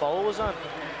who that foul was on?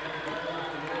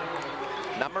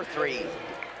 Number 3,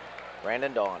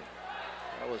 Brandon Dawn.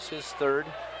 That was his 3rd.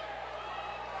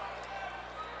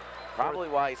 Probably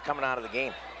why he's coming out of the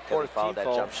game. Fourth he fouled that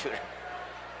foul. jump shooter.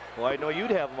 Well, I know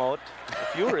you'd have him out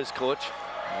if you were his coach.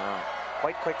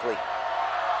 Quite quickly.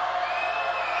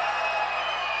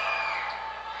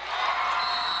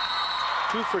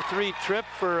 Two for 3 trip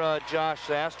for Josh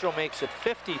Zastro makes it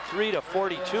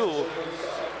 53-42.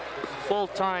 Full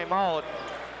timeout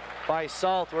by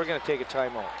South. We're going to take a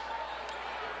timeout.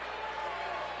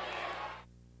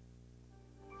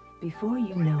 Before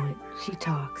you know it, she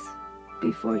talks.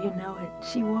 Before you know it,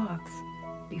 she walks.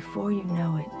 Before you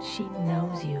know it, she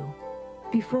knows you.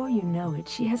 Before you know it,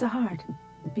 she has a heart.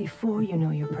 Before you know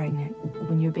you're pregnant,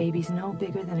 when your baby's no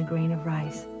bigger than a grain of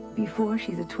rice. Before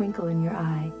she's a twinkle in your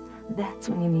eye, that's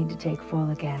when you need to take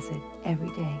folic acid every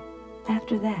day.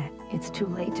 After that, it's too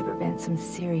late to prevent some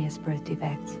serious birth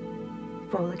defects.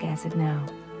 Folic acid now,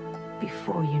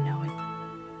 before you know it.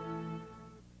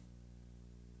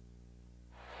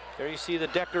 There you see the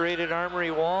decorated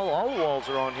armory wall. All the walls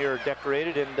around here are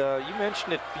decorated, and you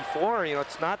mentioned it before, you know,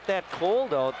 it's not that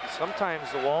cold out.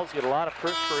 Sometimes the walls get a lot of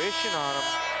perspiration on them.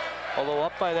 Although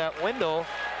up by that window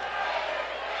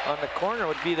on the corner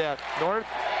would be that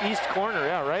northeast corner,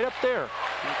 yeah, right up there.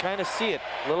 You can kind of see it,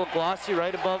 a little glossy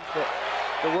right above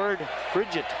the word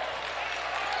frigid.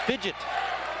 Fidget.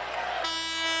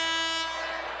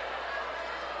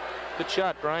 Good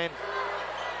shot, Brian.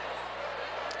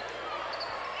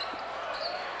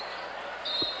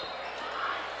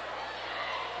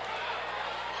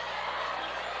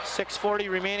 .640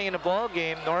 remaining in the ball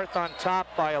game. North on top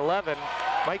by 11.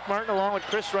 Mike Martin along with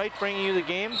Chris Wright bringing you the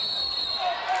game.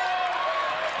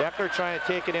 Decker trying to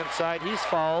take it inside. He's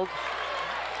fouled.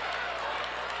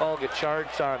 Foul get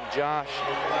charged on Josh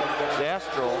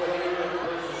Zastro.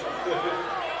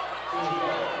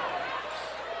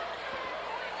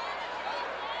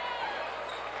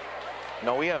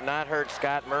 No, we have not heard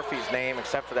Scott Murphy's name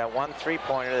except for that one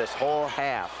three-pointer this whole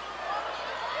half.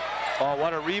 Oh,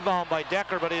 what a rebound by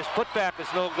Decker, but his putback is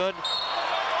no good.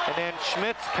 And then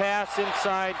Schmidt's pass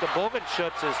inside to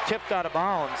Bogenschutz is tipped out of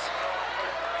bounds.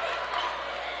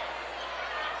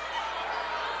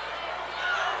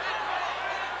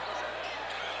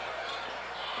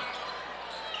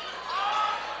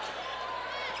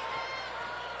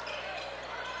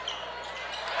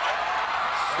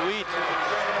 Sweet.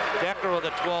 Decker with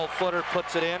a 12-footer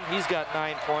puts it in. He's got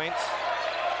 9 points.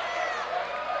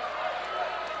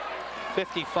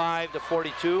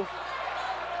 55-42.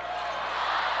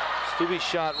 Stubbe's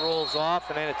shot rolls off,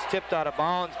 and then it's tipped out of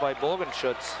bounds by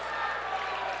Bogenschutz.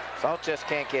 South just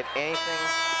can't get anything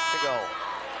to go.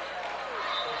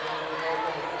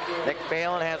 Nick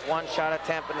Phelan has one shot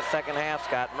attempt in the second half.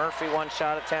 Scott Murphy, one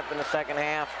shot attempt in the second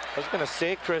half. I was going to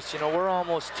say, Chris, you know, we're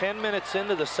almost 10 minutes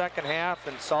into the second half,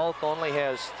 and South only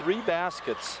has 3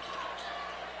 baskets.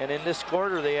 And in this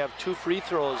quarter, they have 2 free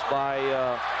throws by,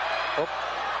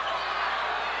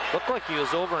 looked like he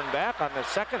was over and back on the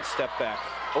second step back.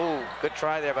 Oh, good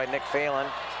try there by Nick Phelan.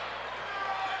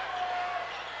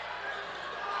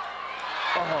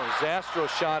 Oh,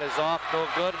 Zastro's shot is off, no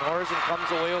good, and Horzen comes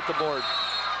away with the board.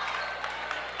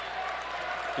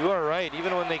 You are right,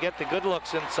 even when they get the good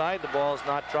looks inside, the ball is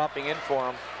not dropping in for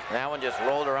them. And that one just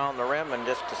rolled around the rim and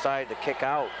just decided to kick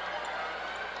out.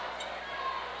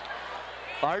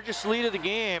 Largest lead of the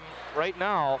game right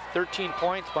now, 13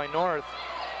 points by North,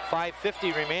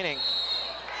 5:50 remaining.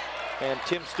 And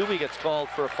Tim Stubbe gets called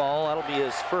for a foul. That'll be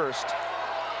his first.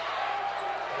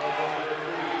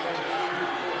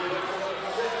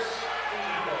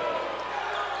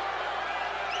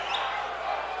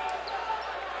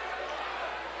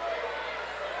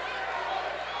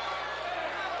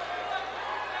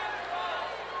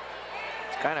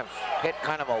 Kind of hit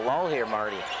kind of a lull here,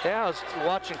 Marty. Yeah, I was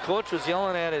watching Coach was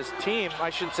yelling at his team. I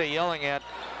shouldn't say yelling at,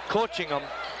 coaching them,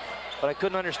 but I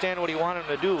couldn't understand what he wanted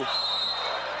them to do.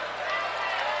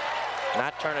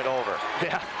 Not turn it over.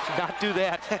 Yeah, not do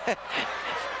that.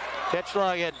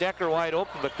 Tetschlag had Decker wide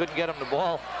open, but couldn't get him the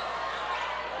ball.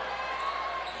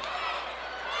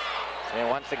 And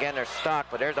once again, they're stuck,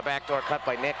 but there's a backdoor cut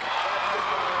by Nick.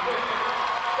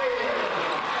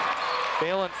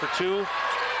 Phelan for 2.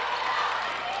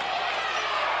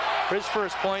 For his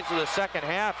first points of the second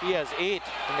half, he has 8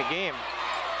 in the game.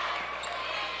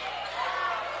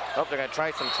 Oh, they're going to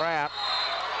try some trap.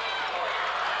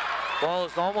 Ball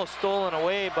is almost stolen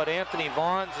away, but Anthony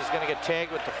Vaughns is going to get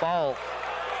tagged with the foul.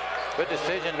 Good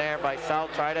decision there by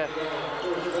South. Try to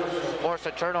force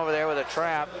a turnover there with a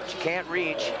trap, but you can't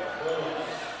reach.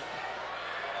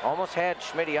 Almost had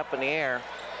Schmitty up in the air.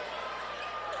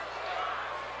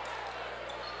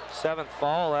 7th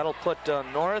foul. That'll put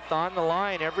North on the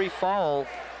line every foul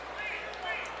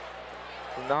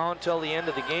from now until the end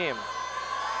of the game.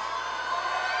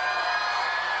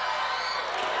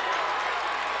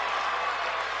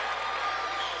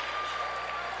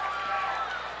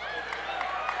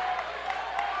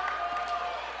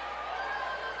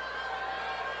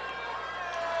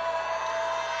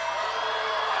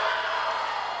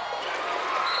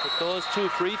 Those 2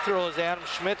 free throws, Adam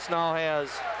Schmitz now has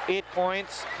 8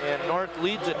 points, and North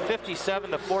leads at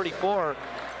 57-44.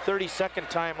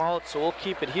 32nd timeout, so we'll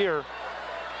keep it here.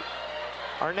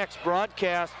 Our next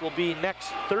broadcast will be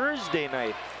next Thursday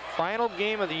night, final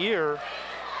game of the year.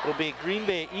 It'll be Green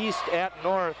Bay East at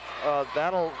North.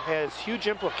 That'll has huge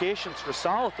implications for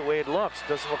South the way it looks.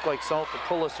 Doesn't look like South will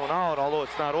pull this one out, although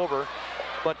it's not over.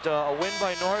 But a win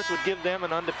by North would give them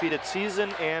an undefeated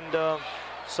season, and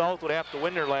South would have to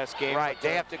win their last game. Right,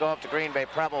 they have to go up to Green Bay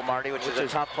Preble, Marty, which is a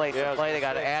tough place to play. They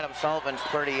got Adam Sullivan's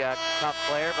pretty tough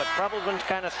player, but Preble's been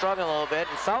kind of struggling a little bit,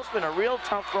 and South's been a real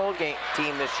tough road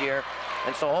team this year,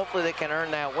 and so hopefully they can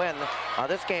earn that win.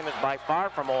 This game is by far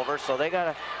from over, so they got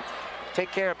to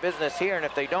take care of business here, and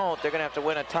if they don't, they're going to have to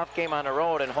win a tough game on the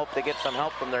road and hope they get some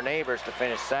help from their neighbors to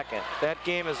finish second. That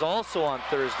game is also on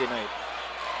Thursday night.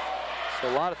 So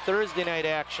a lot of Thursday night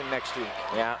action next week.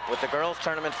 Yeah, with the girls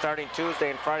tournament starting Tuesday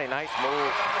and Friday. Nice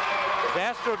move.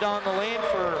 Zastro down the lane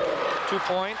for 2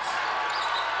 points.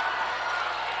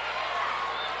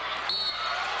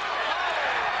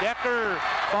 Decker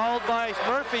fouled by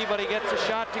Murphy, but he gets a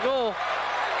shot to go.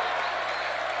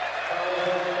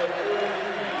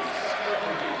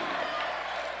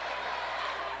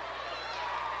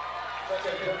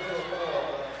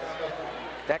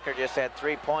 Decker just had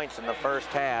 3 points in the first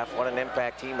half. What an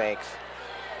impact he makes.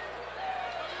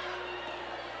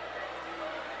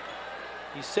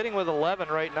 He's sitting with 11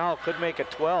 right now, could make it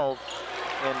 12,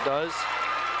 and does.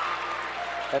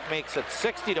 That makes it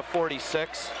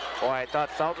 60-46. Boy, I thought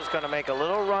South was going to make a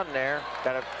little run there.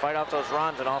 Got to fight off those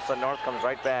runs, and all of a sudden North comes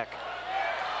right back.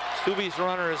 Stubbe's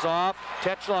runner is off.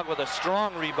 Tetschlag with a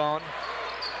strong rebound.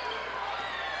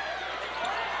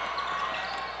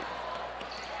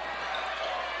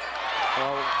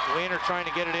 Well, Wayner trying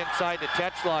to get it inside to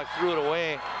Tetschlag, threw it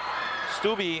away.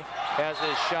 Stubbe has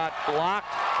his shot blocked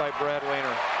by Brad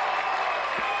Wayner.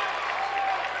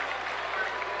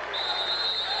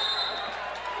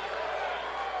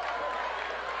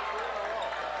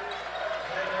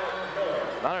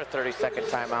 Another 30-second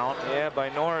timeout. Yeah, by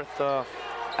North.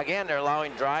 Again, they're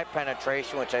allowing drive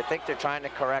penetration, which I think they're trying to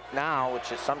correct now,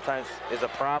 which is sometimes is a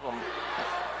problem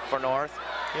for North.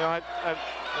 You know,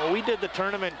 well, we did the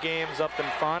tournament games up in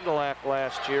Fond du Lac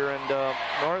last year, and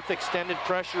North extended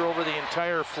pressure over the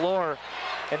entire floor,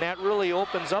 and that really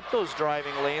opens up those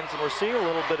driving lanes, and we're seeing a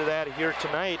little bit of that here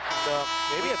tonight. And,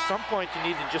 maybe at some point you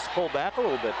need to just pull back a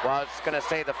little bit. Well, I was going to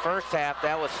say the first half,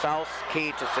 that was South's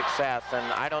key to success,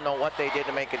 and I don't know what they did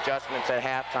to make adjustments at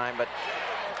halftime, but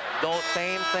those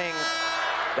same things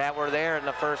that were there in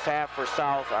the first half for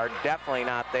South are definitely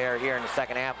not there here in the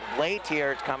second half. Late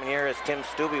here, it's coming here as Tim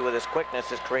Stubbe with his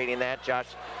quickness is creating that. Josh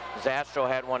Zastro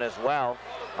had one as well.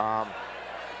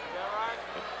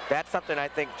 That's something I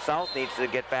think South needs to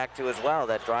get back to as well,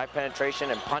 that drive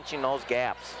penetration and punching those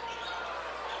gaps.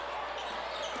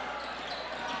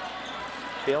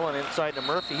 Phelan inside to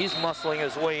Murphy. He's muscling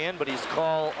his way in, but he's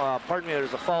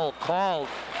there's a foul called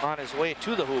on his way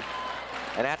to the hoop.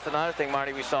 And that's another thing,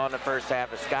 Marty, we saw in the first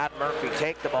half is Scott Murphy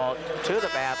take the ball to the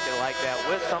basket like that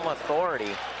with some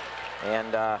authority.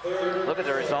 And look at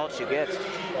the results you get.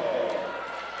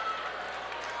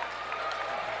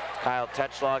 Kyle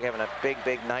Tetschlag having a big,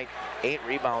 big night. 8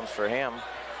 rebounds for him.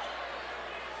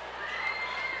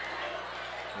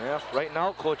 Yeah, right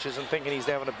now, coach isn't thinking he's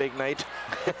having a big night.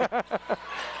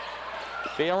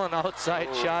 Phelan outside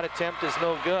shot attempt is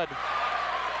no good.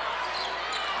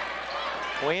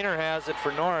 Wayner has it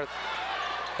for North,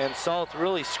 and South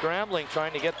really scrambling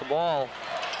trying to get the ball.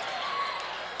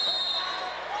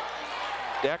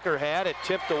 Decker had it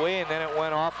tipped away, and then it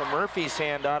went off of Murphy's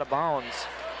hand out of bounds.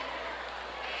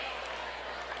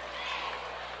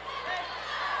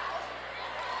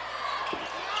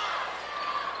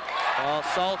 Well,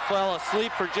 South fell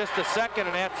asleep for just a second,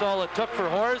 and that's all it took for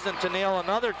Horzen to nail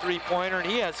another three-pointer, and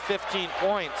he has 15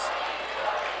 points.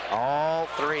 All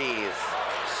threes.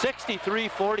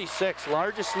 63-46,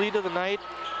 largest lead of the night,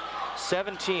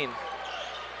 17.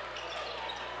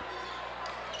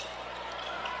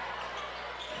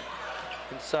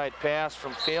 Inside pass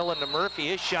from Phelan to Murphy.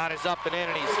 His shot is up and in,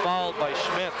 and he's fouled by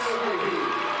Schmitz.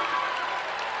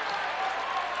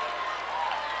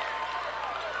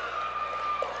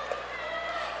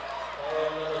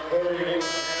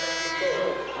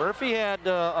 Murphy had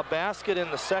a basket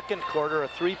in the second quarter, a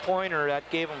three-pointer that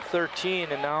gave him 13,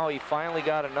 and now he finally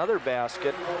got another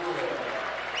basket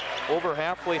over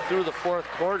halfway through the fourth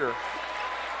quarter.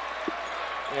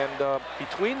 And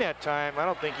between that time, I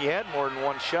don't think he had more than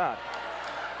one shot.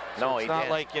 So No, it's not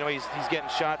like, you know, he's getting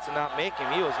shots and not making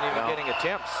them. He wasn't even getting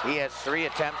attempts. He has 3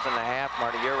 attempts in the half,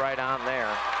 Marty. You're right on there.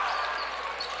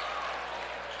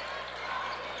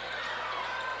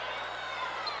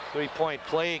 Three-point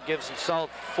play gives him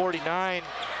South 49.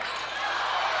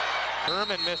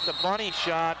 Herman missed a bunny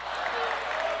shot.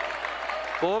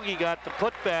 Bogey got the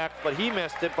putback, but he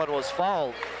missed it, but was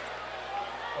fouled.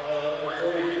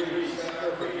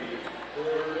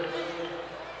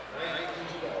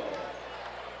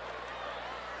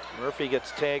 Murphy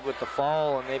gets tagged with the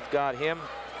foul, and they've got him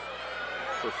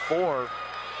for 4.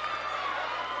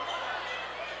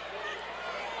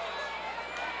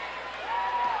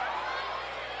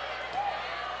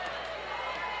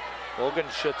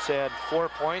 Bogenschutz had 4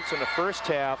 points in the first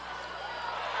half.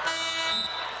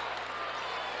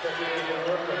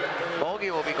 Bogey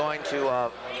will be going to,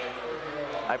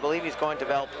 I believe he's going to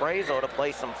Valparaiso to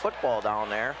play some football down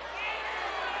there.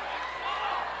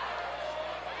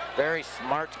 Very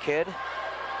smart kid.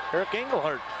 Eric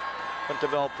Engelhardt went to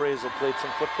Valparaiso, played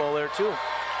some football there too.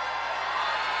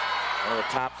 One of the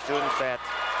top students at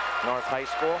North High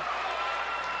School.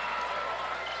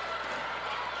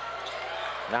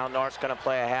 Now North's going to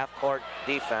play a half-court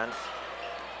defense.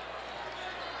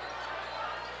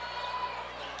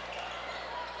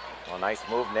 Well, nice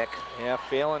move, Nick. Yeah,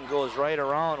 Phelan goes right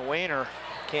around. Wayner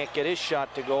can't get his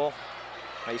shot to go.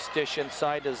 Nice dish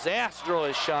inside to Zastro.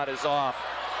 His shot is off.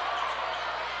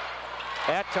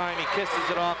 That time he kisses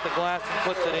it off the glass and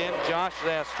puts it in. Josh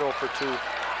Zastro for 2.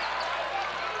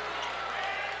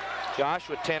 Josh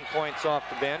with 10 points off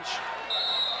the bench.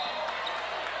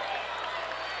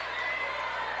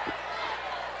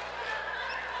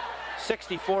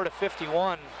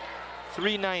 (64-51),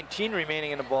 3:19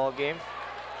 remaining in the ball game.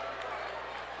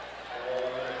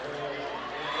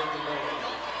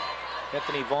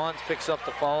 Anthony Vaughns picks up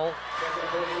the foul.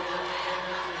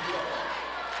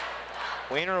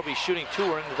 Wayner will be shooting 2.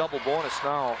 We're in the double bonus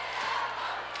now.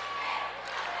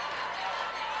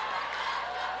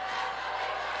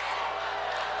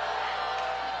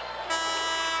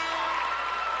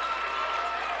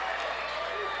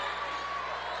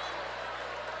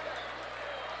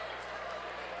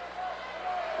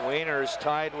 Wayner is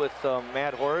tied with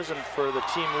Matt Horzen for the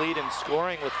team lead in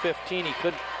scoring with 15. He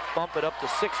could bump it up to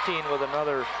 16 with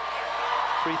another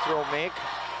free throw make.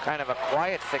 Kind of a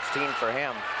quiet 16 for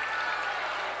him.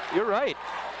 You're right.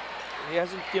 He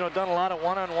hasn't, you know, done a lot of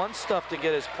one-on-one stuff to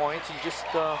get his points. He's just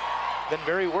been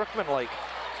very workmanlike.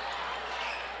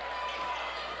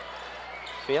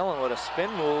 Phelan with a spin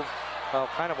move.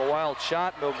 Kind of a wild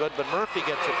shot, no good, but Murphy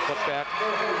gets it put back.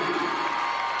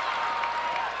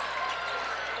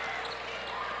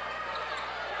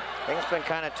 Things been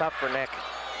kind of tough for Nick.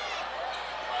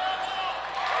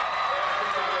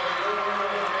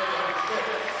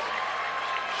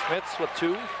 Schmitz with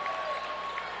 2.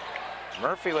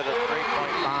 Murphy with a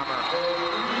 3-point bomber.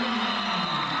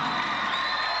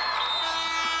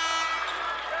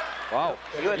 Wow,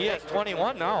 he has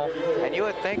 21 now. And you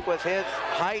would think with his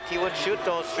height he would shoot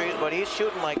those threes, but he's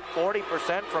shooting like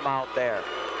 40% from out there.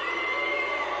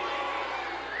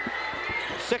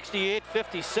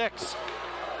 68-56.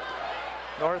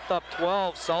 North up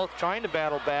 12, South trying to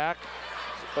battle back,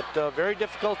 but very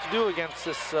difficult to do against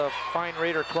this fine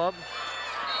Raider club.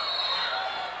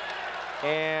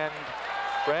 And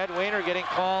Brad Wayner getting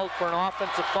called for an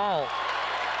offensive foul.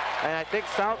 And I think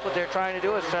South, what they're trying to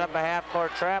do is set up a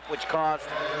half-court trap, which caused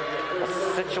a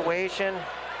situation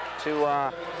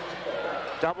to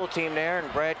double team there,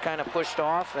 and Brad kind of pushed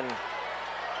off and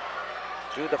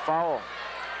drew the foul.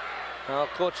 Well,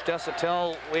 Coach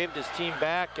Desatel waved his team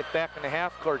back, get back in the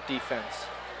half-court defense.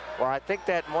 Well, I think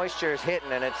that moisture is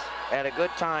hitting, and at a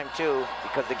good time, too,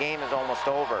 because the game is almost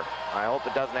over. I hope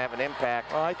it doesn't have an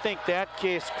impact. Well, I think that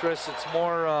case, Chris, it's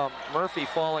more Murphy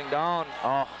falling down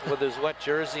with his wet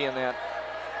jersey and that.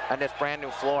 And this brand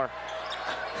new floor.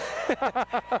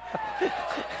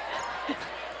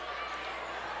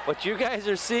 What you guys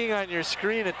are seeing on your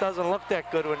screen, it doesn't look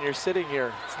that good when you're sitting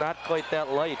here. It's not quite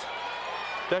that light,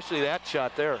 especially that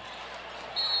shot there.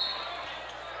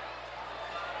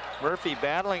 Murphy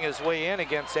battling his way in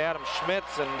against Adam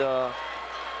Schmitz, and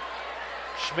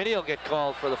Schmitty will get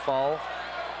called for the foul.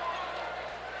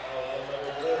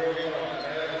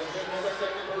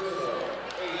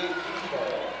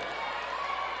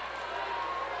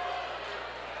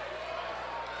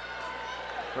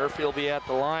 Murphy will be at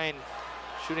the line,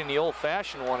 shooting the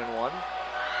old-fashioned 1-and-1.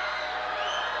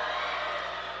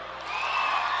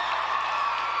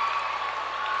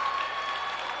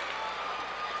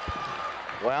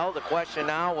 Well, the question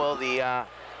now, will the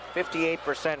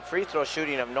 58% free throw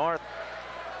shooting of North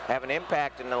have an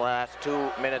impact in the last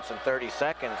 2 minutes and 30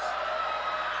 seconds?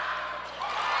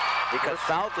 Because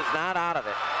South is not out of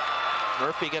it.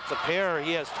 Murphy gets a pair.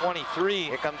 He has 23.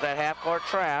 Here comes that half-court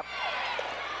trap.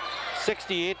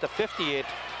 68-58.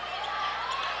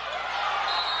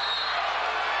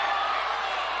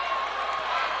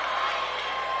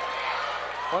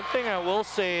 One thing I will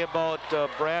say about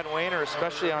Brad Wayner,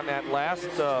 especially on that last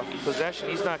possession,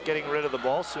 he's not getting rid of the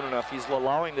ball soon enough. He's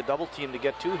allowing the double team to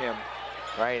get to him.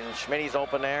 Right, and Schmitty's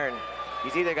open there, and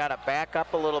he's either got to back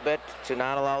up a little bit to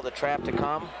not allow the trap to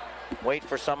come, wait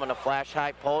for someone to flash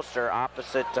high post, or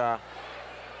opposite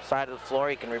side of the floor,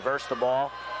 he can reverse the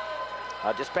ball.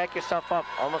 Just back yourself up,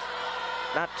 almost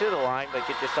not to the line, but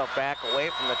get yourself back away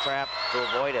from the trap to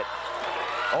avoid it,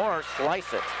 or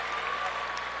slice it.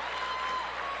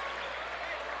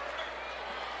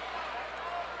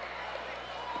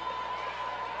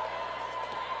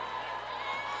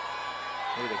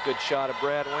 A good shot of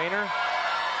Brad Wayner.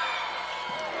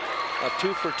 A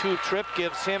 2-for-2 trip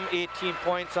gives him 18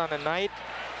 points on the night,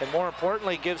 and more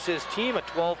importantly, gives his team a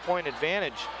 12-point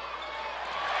advantage.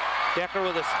 Decker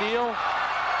with a steal.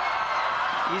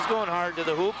 He's going hard to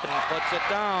the hoop and puts it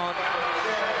down.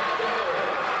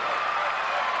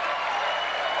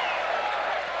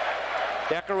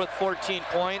 Decker with 14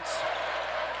 points.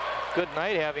 Good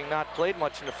night, having not played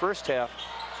much in the first half.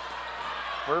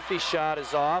 Murphy's shot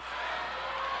is off.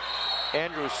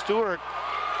 Andrew Stewart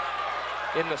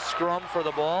in the scrum for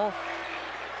the ball.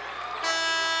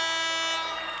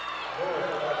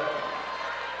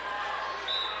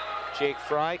 Jake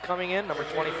Fry coming in, number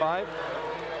 25.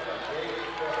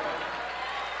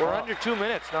 We're under 2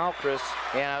 minutes now, Chris.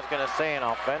 Yeah, I was going to say an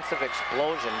offensive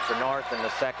explosion for North in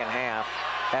the second half,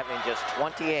 having just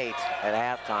 28 at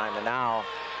halftime, and now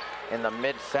in the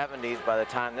mid-70s by the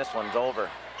time this one's over.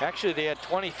 Actually, they had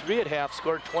 23 at half,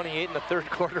 scored 28 in the third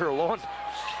quarter alone.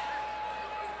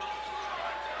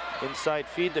 Inside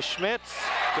feed to Schmitz.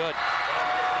 Good.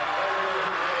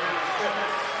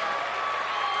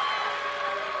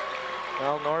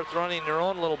 Well, North running their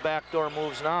own little backdoor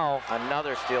moves now.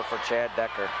 Another steal for Chad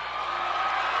Decker.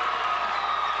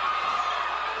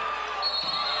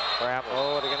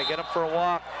 Oh, they're going to get him for a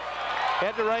walk.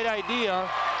 Had the right idea.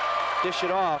 Dish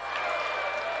it off.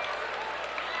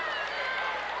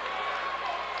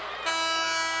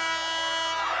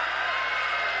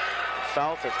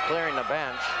 South is clearing the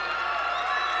bench.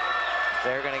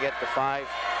 They're going to get the 5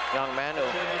 young men who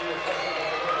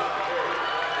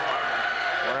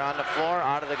were on the floor,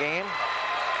 out of the game.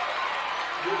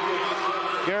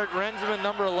 Garrett Rensman,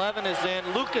 number 11, is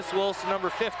in. Lucas Wilson, number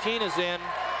 15, is in.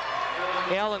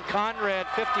 Alan Conrad,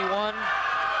 51.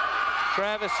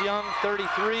 Travis Young,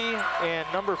 33. And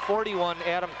number 41,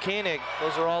 Adam Koenig.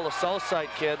 Those are all the Southside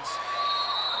kids.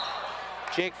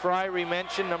 Jake Fry,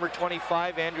 re-mentioned, number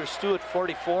 25. Andrew Stewart,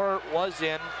 44, was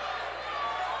in.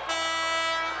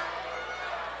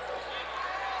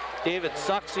 David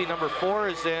Suxy, number 4,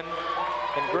 is in.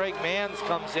 And Greg Manns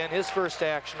comes in, his first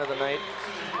action of the night.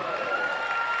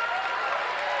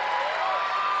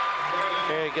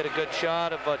 There you get a good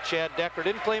shot of Chad Decker.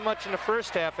 Didn't play much in the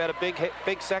first half, had a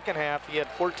big second half. He had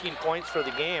 14 points for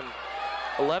the game,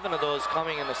 11 of those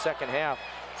coming in the second half.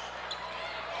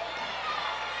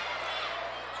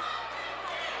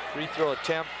 Free throw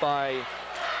attempt by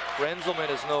Renzelman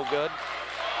is no good.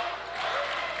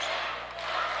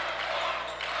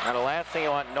 Now the last thing you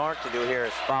want North to do here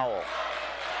is foul.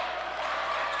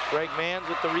 Greg Manns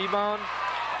with the rebound.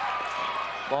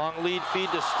 Long lead feed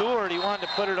to Stewart. He wanted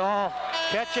to put it all,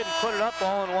 catch it and put it up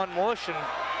all in one motion.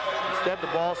 Instead, the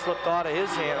ball slipped out of his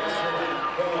hands.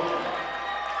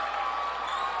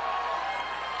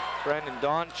 Brandon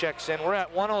Dawn checks in. We're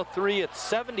at 103. It's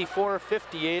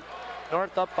 74-58.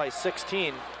 North up by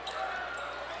 16.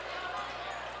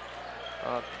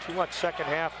 Too much second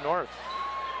half North.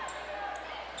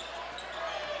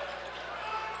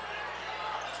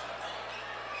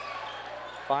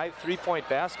 5 3-point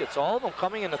baskets, all of them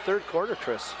coming in the third quarter,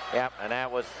 Chris. Yep, and that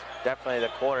was definitely the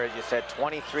quarter, as you said,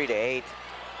 23-8. We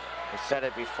said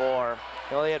it before.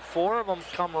 Well, they had 4 of them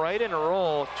come right in a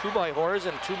row, 2 by Hors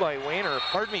and 2 by Wayner.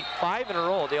 Pardon me, 5 in a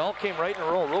row. They all came right in a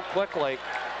row, real quick like.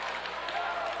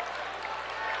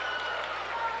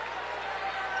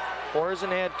 Horsen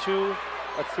had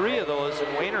 3 of those,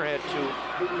 and Wayner had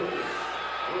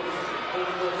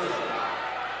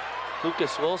 2.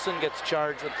 Lucas Wilson gets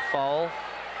charged with the foul.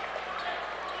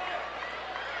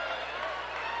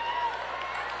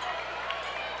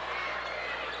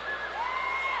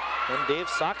 And Dave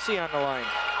Soxie on the line.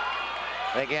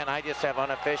 And again, I just have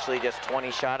unofficially just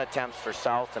 20 shot attempts for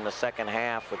South in the second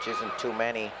half, which isn't too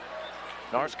many.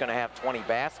 North's going to have 20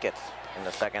 baskets in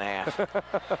the second half.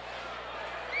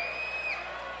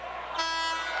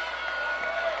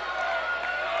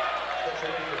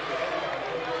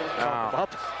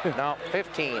 No,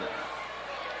 15.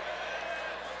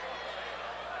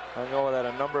 I know that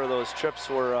a number of those trips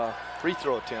were free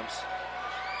throw attempts.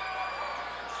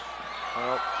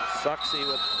 Well, Soxie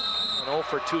with an 0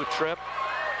 for 2 trip.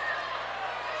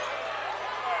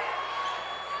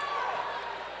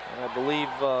 And I believe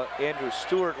Andrew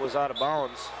Stewart was out of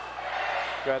bounds.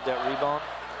 Grabbed that rebound.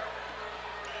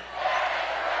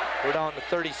 We're down to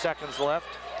 30 seconds left.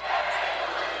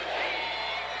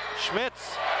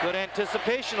 Schmitz, good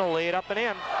anticipation, will lay it up and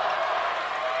in.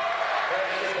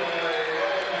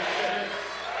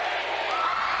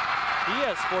 He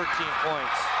has 14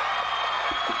 points.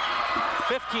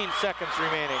 15 seconds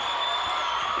remaining.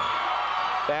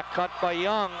 Back cut by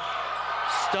Young,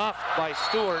 stuffed by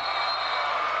Stewart,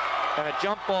 and a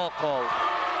jump ball called.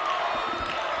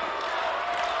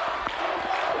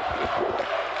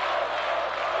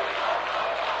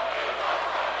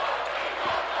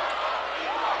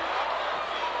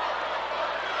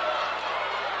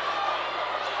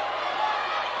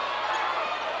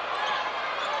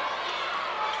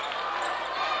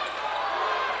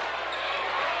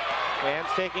 Van's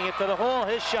taking it to the hole.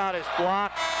 His shot is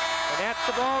blocked, and that's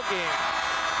the ball game.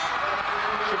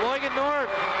 Sheboygan North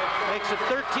makes it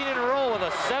 13 in a row with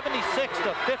a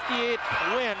 76-58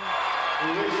 win.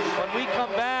 When we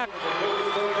come back,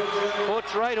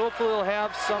 Coach Wright hopefully will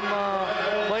have some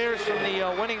players from the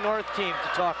winning North team to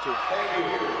talk to.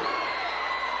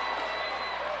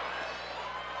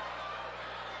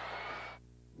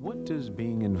 What does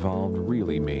being involved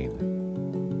really mean?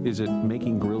 Is it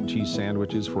making grilled cheese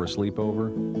sandwiches for a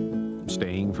sleepover?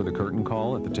 Staying for the curtain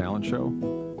call at the talent show?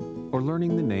 Or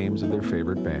learning the names of their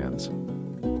favorite bands?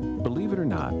 Believe it or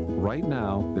not, right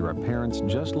now, there are parents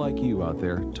just like you out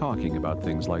there talking about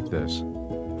things like this.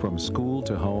 From school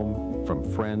to home, from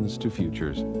friends to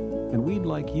futures. And we'd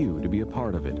like you to be a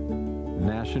part of it.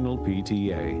 National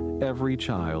PTA, every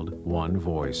child, one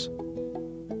voice.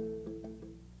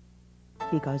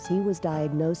 Because he was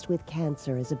diagnosed with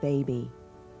cancer as a baby.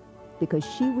 Because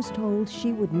she was told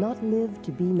she would not live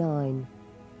to be 9.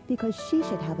 Because she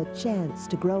should have a chance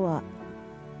to grow up.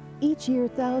 Each year,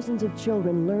 thousands of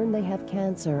children learn they have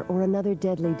cancer or another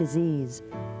deadly disease.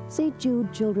 St.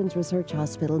 Jude Children's Research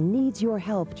Hospital needs your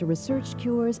help to research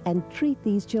cures and treat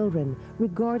these children,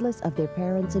 regardless of their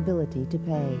parents' ability to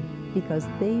pay. Because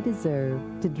they deserve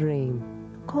to dream.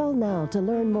 Call now to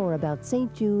learn more about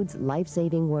St. Jude's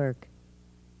life-saving work.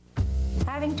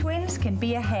 Having twins can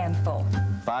be a handful.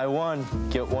 Buy one,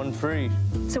 get one free.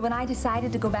 So when I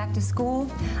decided to go back to school,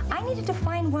 I needed to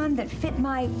find one that fit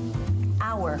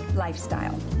our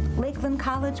lifestyle. Lakeland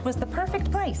College was the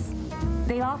perfect place.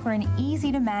 They offer an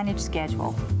easy-to-manage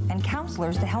schedule and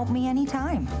counselors to help me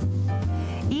anytime.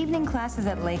 Evening classes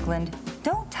at Lakeland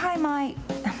don't tie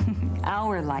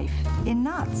our life in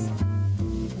knots.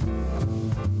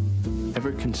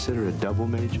 Ever consider a double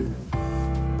major?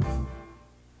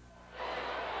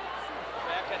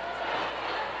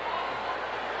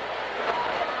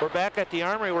 We're back at the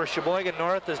Armory where Sheboygan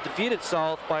North has defeated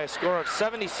South by a score of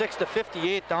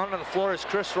 76-58. Down on the floor is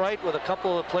Chris Wright with a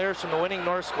couple of the players from the winning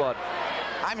North squad.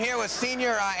 I'm here with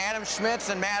senior Adam Schmitz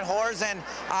and Matt Hors. And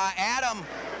Adam,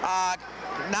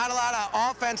 not a lot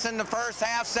of offense in the first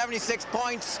half, 76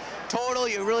 points total.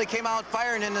 You really came out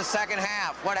firing in the second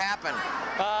half. What happened?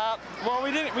 Well,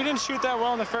 we didn't shoot that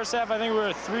well in the first half. I think we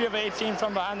were 3 of 18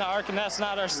 from behind the arc, and that's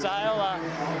not our style.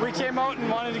 We came out and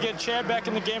wanted to get Chad back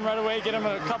in the game right away, get him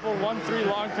a couple 1-3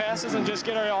 long passes, and just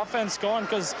get our offense going,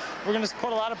 because we're going to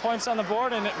put a lot of points on the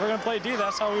board, and we're going to play D.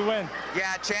 That's how we win.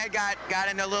 Yeah, Chad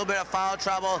got into a little bit of foul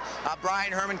trouble.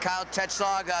 Brian Herman, Kyle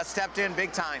Tetchlog stepped in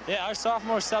big time. Yeah, our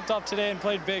sophomore stepped up today and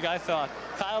played big, I thought.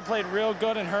 Kyle played real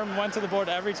good, and Herman went to the board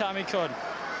every time he could.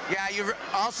 Yeah,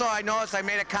 I noticed, I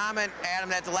made a comment, Adam,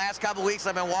 that the last couple weeks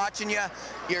I've been watching you.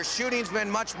 Your shooting's been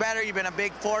much better. You've been a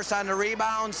big force on the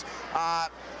rebounds.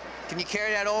 Can you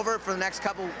carry that over for the next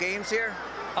couple games here?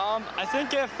 I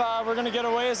think if we're going to get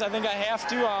away, I think I have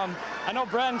to. I know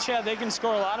Brad and Chad, they can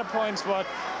score a lot of points, but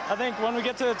I think when we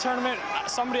get to the tournament,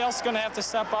 somebody else is going to have to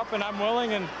step up, and I'm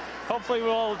willing, and hopefully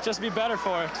we'll just be better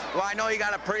for it. Well, I know you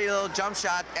got a pretty little jump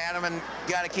shot, Adam, and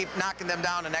you got to keep knocking them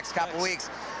down the next couple weeks.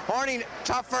 Horning,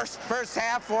 tough first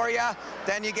half for you.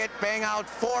 Then you get bang out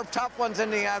 4 tough ones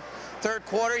in the third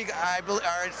quarter,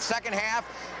 or second half.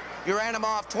 You ran them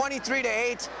off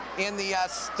 23-8 in the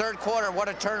third quarter. What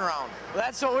a turnaround!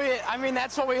 That's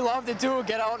what we love to do,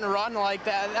 get out and run like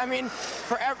that. I mean,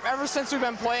 ever since we've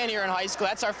been playing here in high school,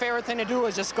 that's our favorite thing to do,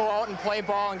 is just go out and play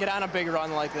ball and get on a big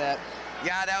run like that.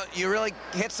 Yeah, you really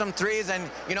hit some threes, and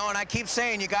and I keep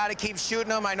saying you got to keep shooting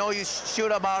them. I know you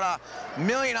shoot about 1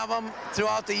 million of them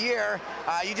throughout the year.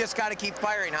 You just got to keep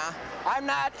firing, huh? I'm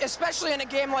not, especially in a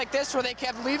game like this where they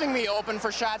kept leaving me open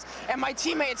for shots, and my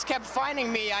teammates kept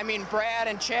finding me. I mean, Brad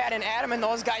and Chad and Adam and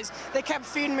those guys, they kept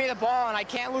feeding me the ball, and I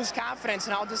can't lose confidence,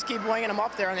 and I'll just keep winging them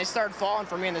up there, and they started falling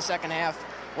for me in the second half.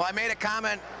 Well, I made a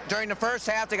comment during the first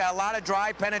half. They got a lot of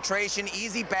drive penetration,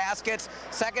 easy baskets.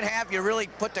 Second half, you really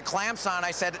put the clamps on.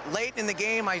 I said late in the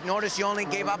game, I noticed you only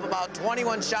gave up about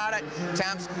 21 shot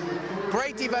attempts.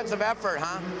 Great defensive effort,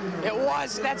 huh? It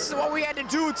was. That's what we had to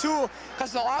do, too,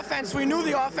 because the offense, we knew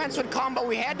the offense would come, but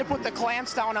we had to put the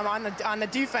clamps down on the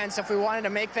defense if we wanted to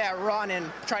make that run and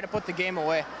try to put the game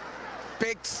away.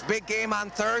 Big game on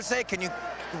Thursday. Can you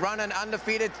run an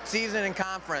undefeated season in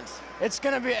conference? It's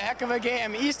going to be a heck of a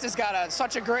game. East has got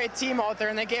such a great team out there,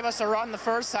 and they gave us a run the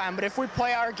first time. But if we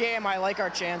play our game, I like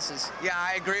our chances. Yeah,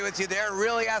 I agree with you. They're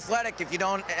really athletic. If you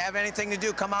don't have anything to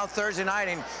do, come out Thursday night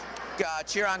and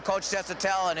cheer on Coach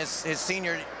Desatel and his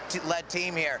senior-led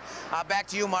team here. Back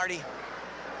to you, Marty.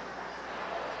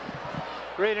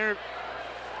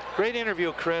 Great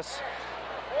interview, Chris.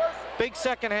 Big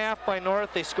second half by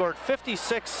North. They scored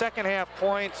 56 second half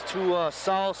points to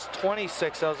South's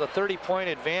 26. That was a 30-point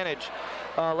advantage.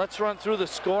 Let's run through the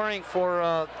scoring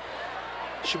for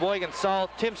Sheboygan South.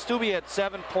 Tim Stubbe had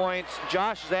 7 points.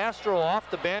 Josh Zastro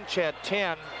off the bench had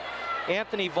 10.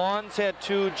 Anthony Vaughns had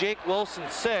 2. Jake Wilson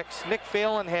 6. Nick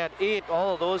Phelan had 8.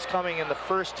 All of those coming in the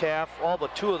first half. All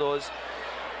but 2 of those.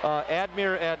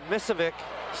 Admir Admisovic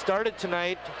started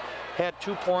tonight, had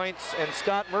 2 points, and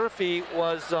Scott Murphy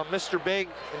was Mr. Big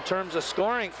in terms of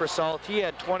scoring for South. He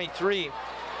had 23.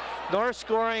 North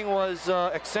scoring was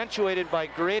accentuated by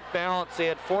great balance. They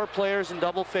had 4 players in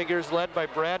double figures, led by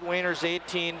Brad Wainers,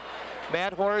 18.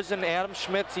 Matt Hors and Adam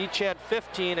Schmitz each had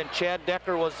 15, and Chad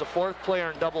Decker was the 4th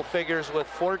player in double figures with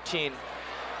 14.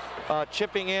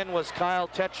 Chipping in was Kyle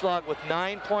Tetchlog with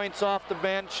 9 points off the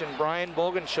bench, and Brian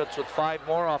Bogenschutz with 5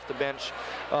 more off the bench.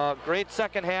 Great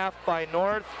second half by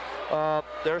North.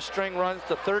 Their string runs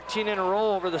to 13 in a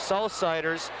row over the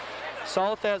Southsiders.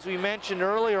 South, as we mentioned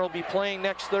earlier, will be playing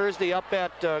next Thursday up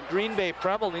at Green Bay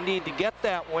Preble. They need to get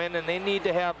that win, and they need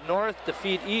to have North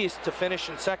defeat East to finish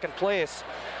in 2nd place.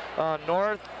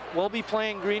 North will be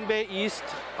playing Green Bay East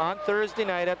on Thursday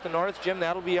night at the North Gym.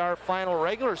 That'll be our final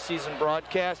regular season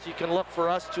broadcast. You can look for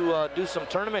us to do some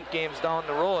tournament games down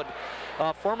the road.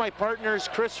 For my partners,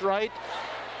 Chris Wright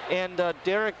and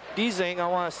Derek Deasing, I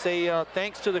want to say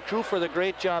thanks to the crew for the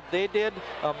great job they did.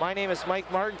 My name is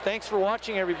Mike Martin. Thanks for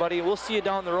watching, everybody. We'll see you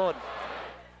down the road.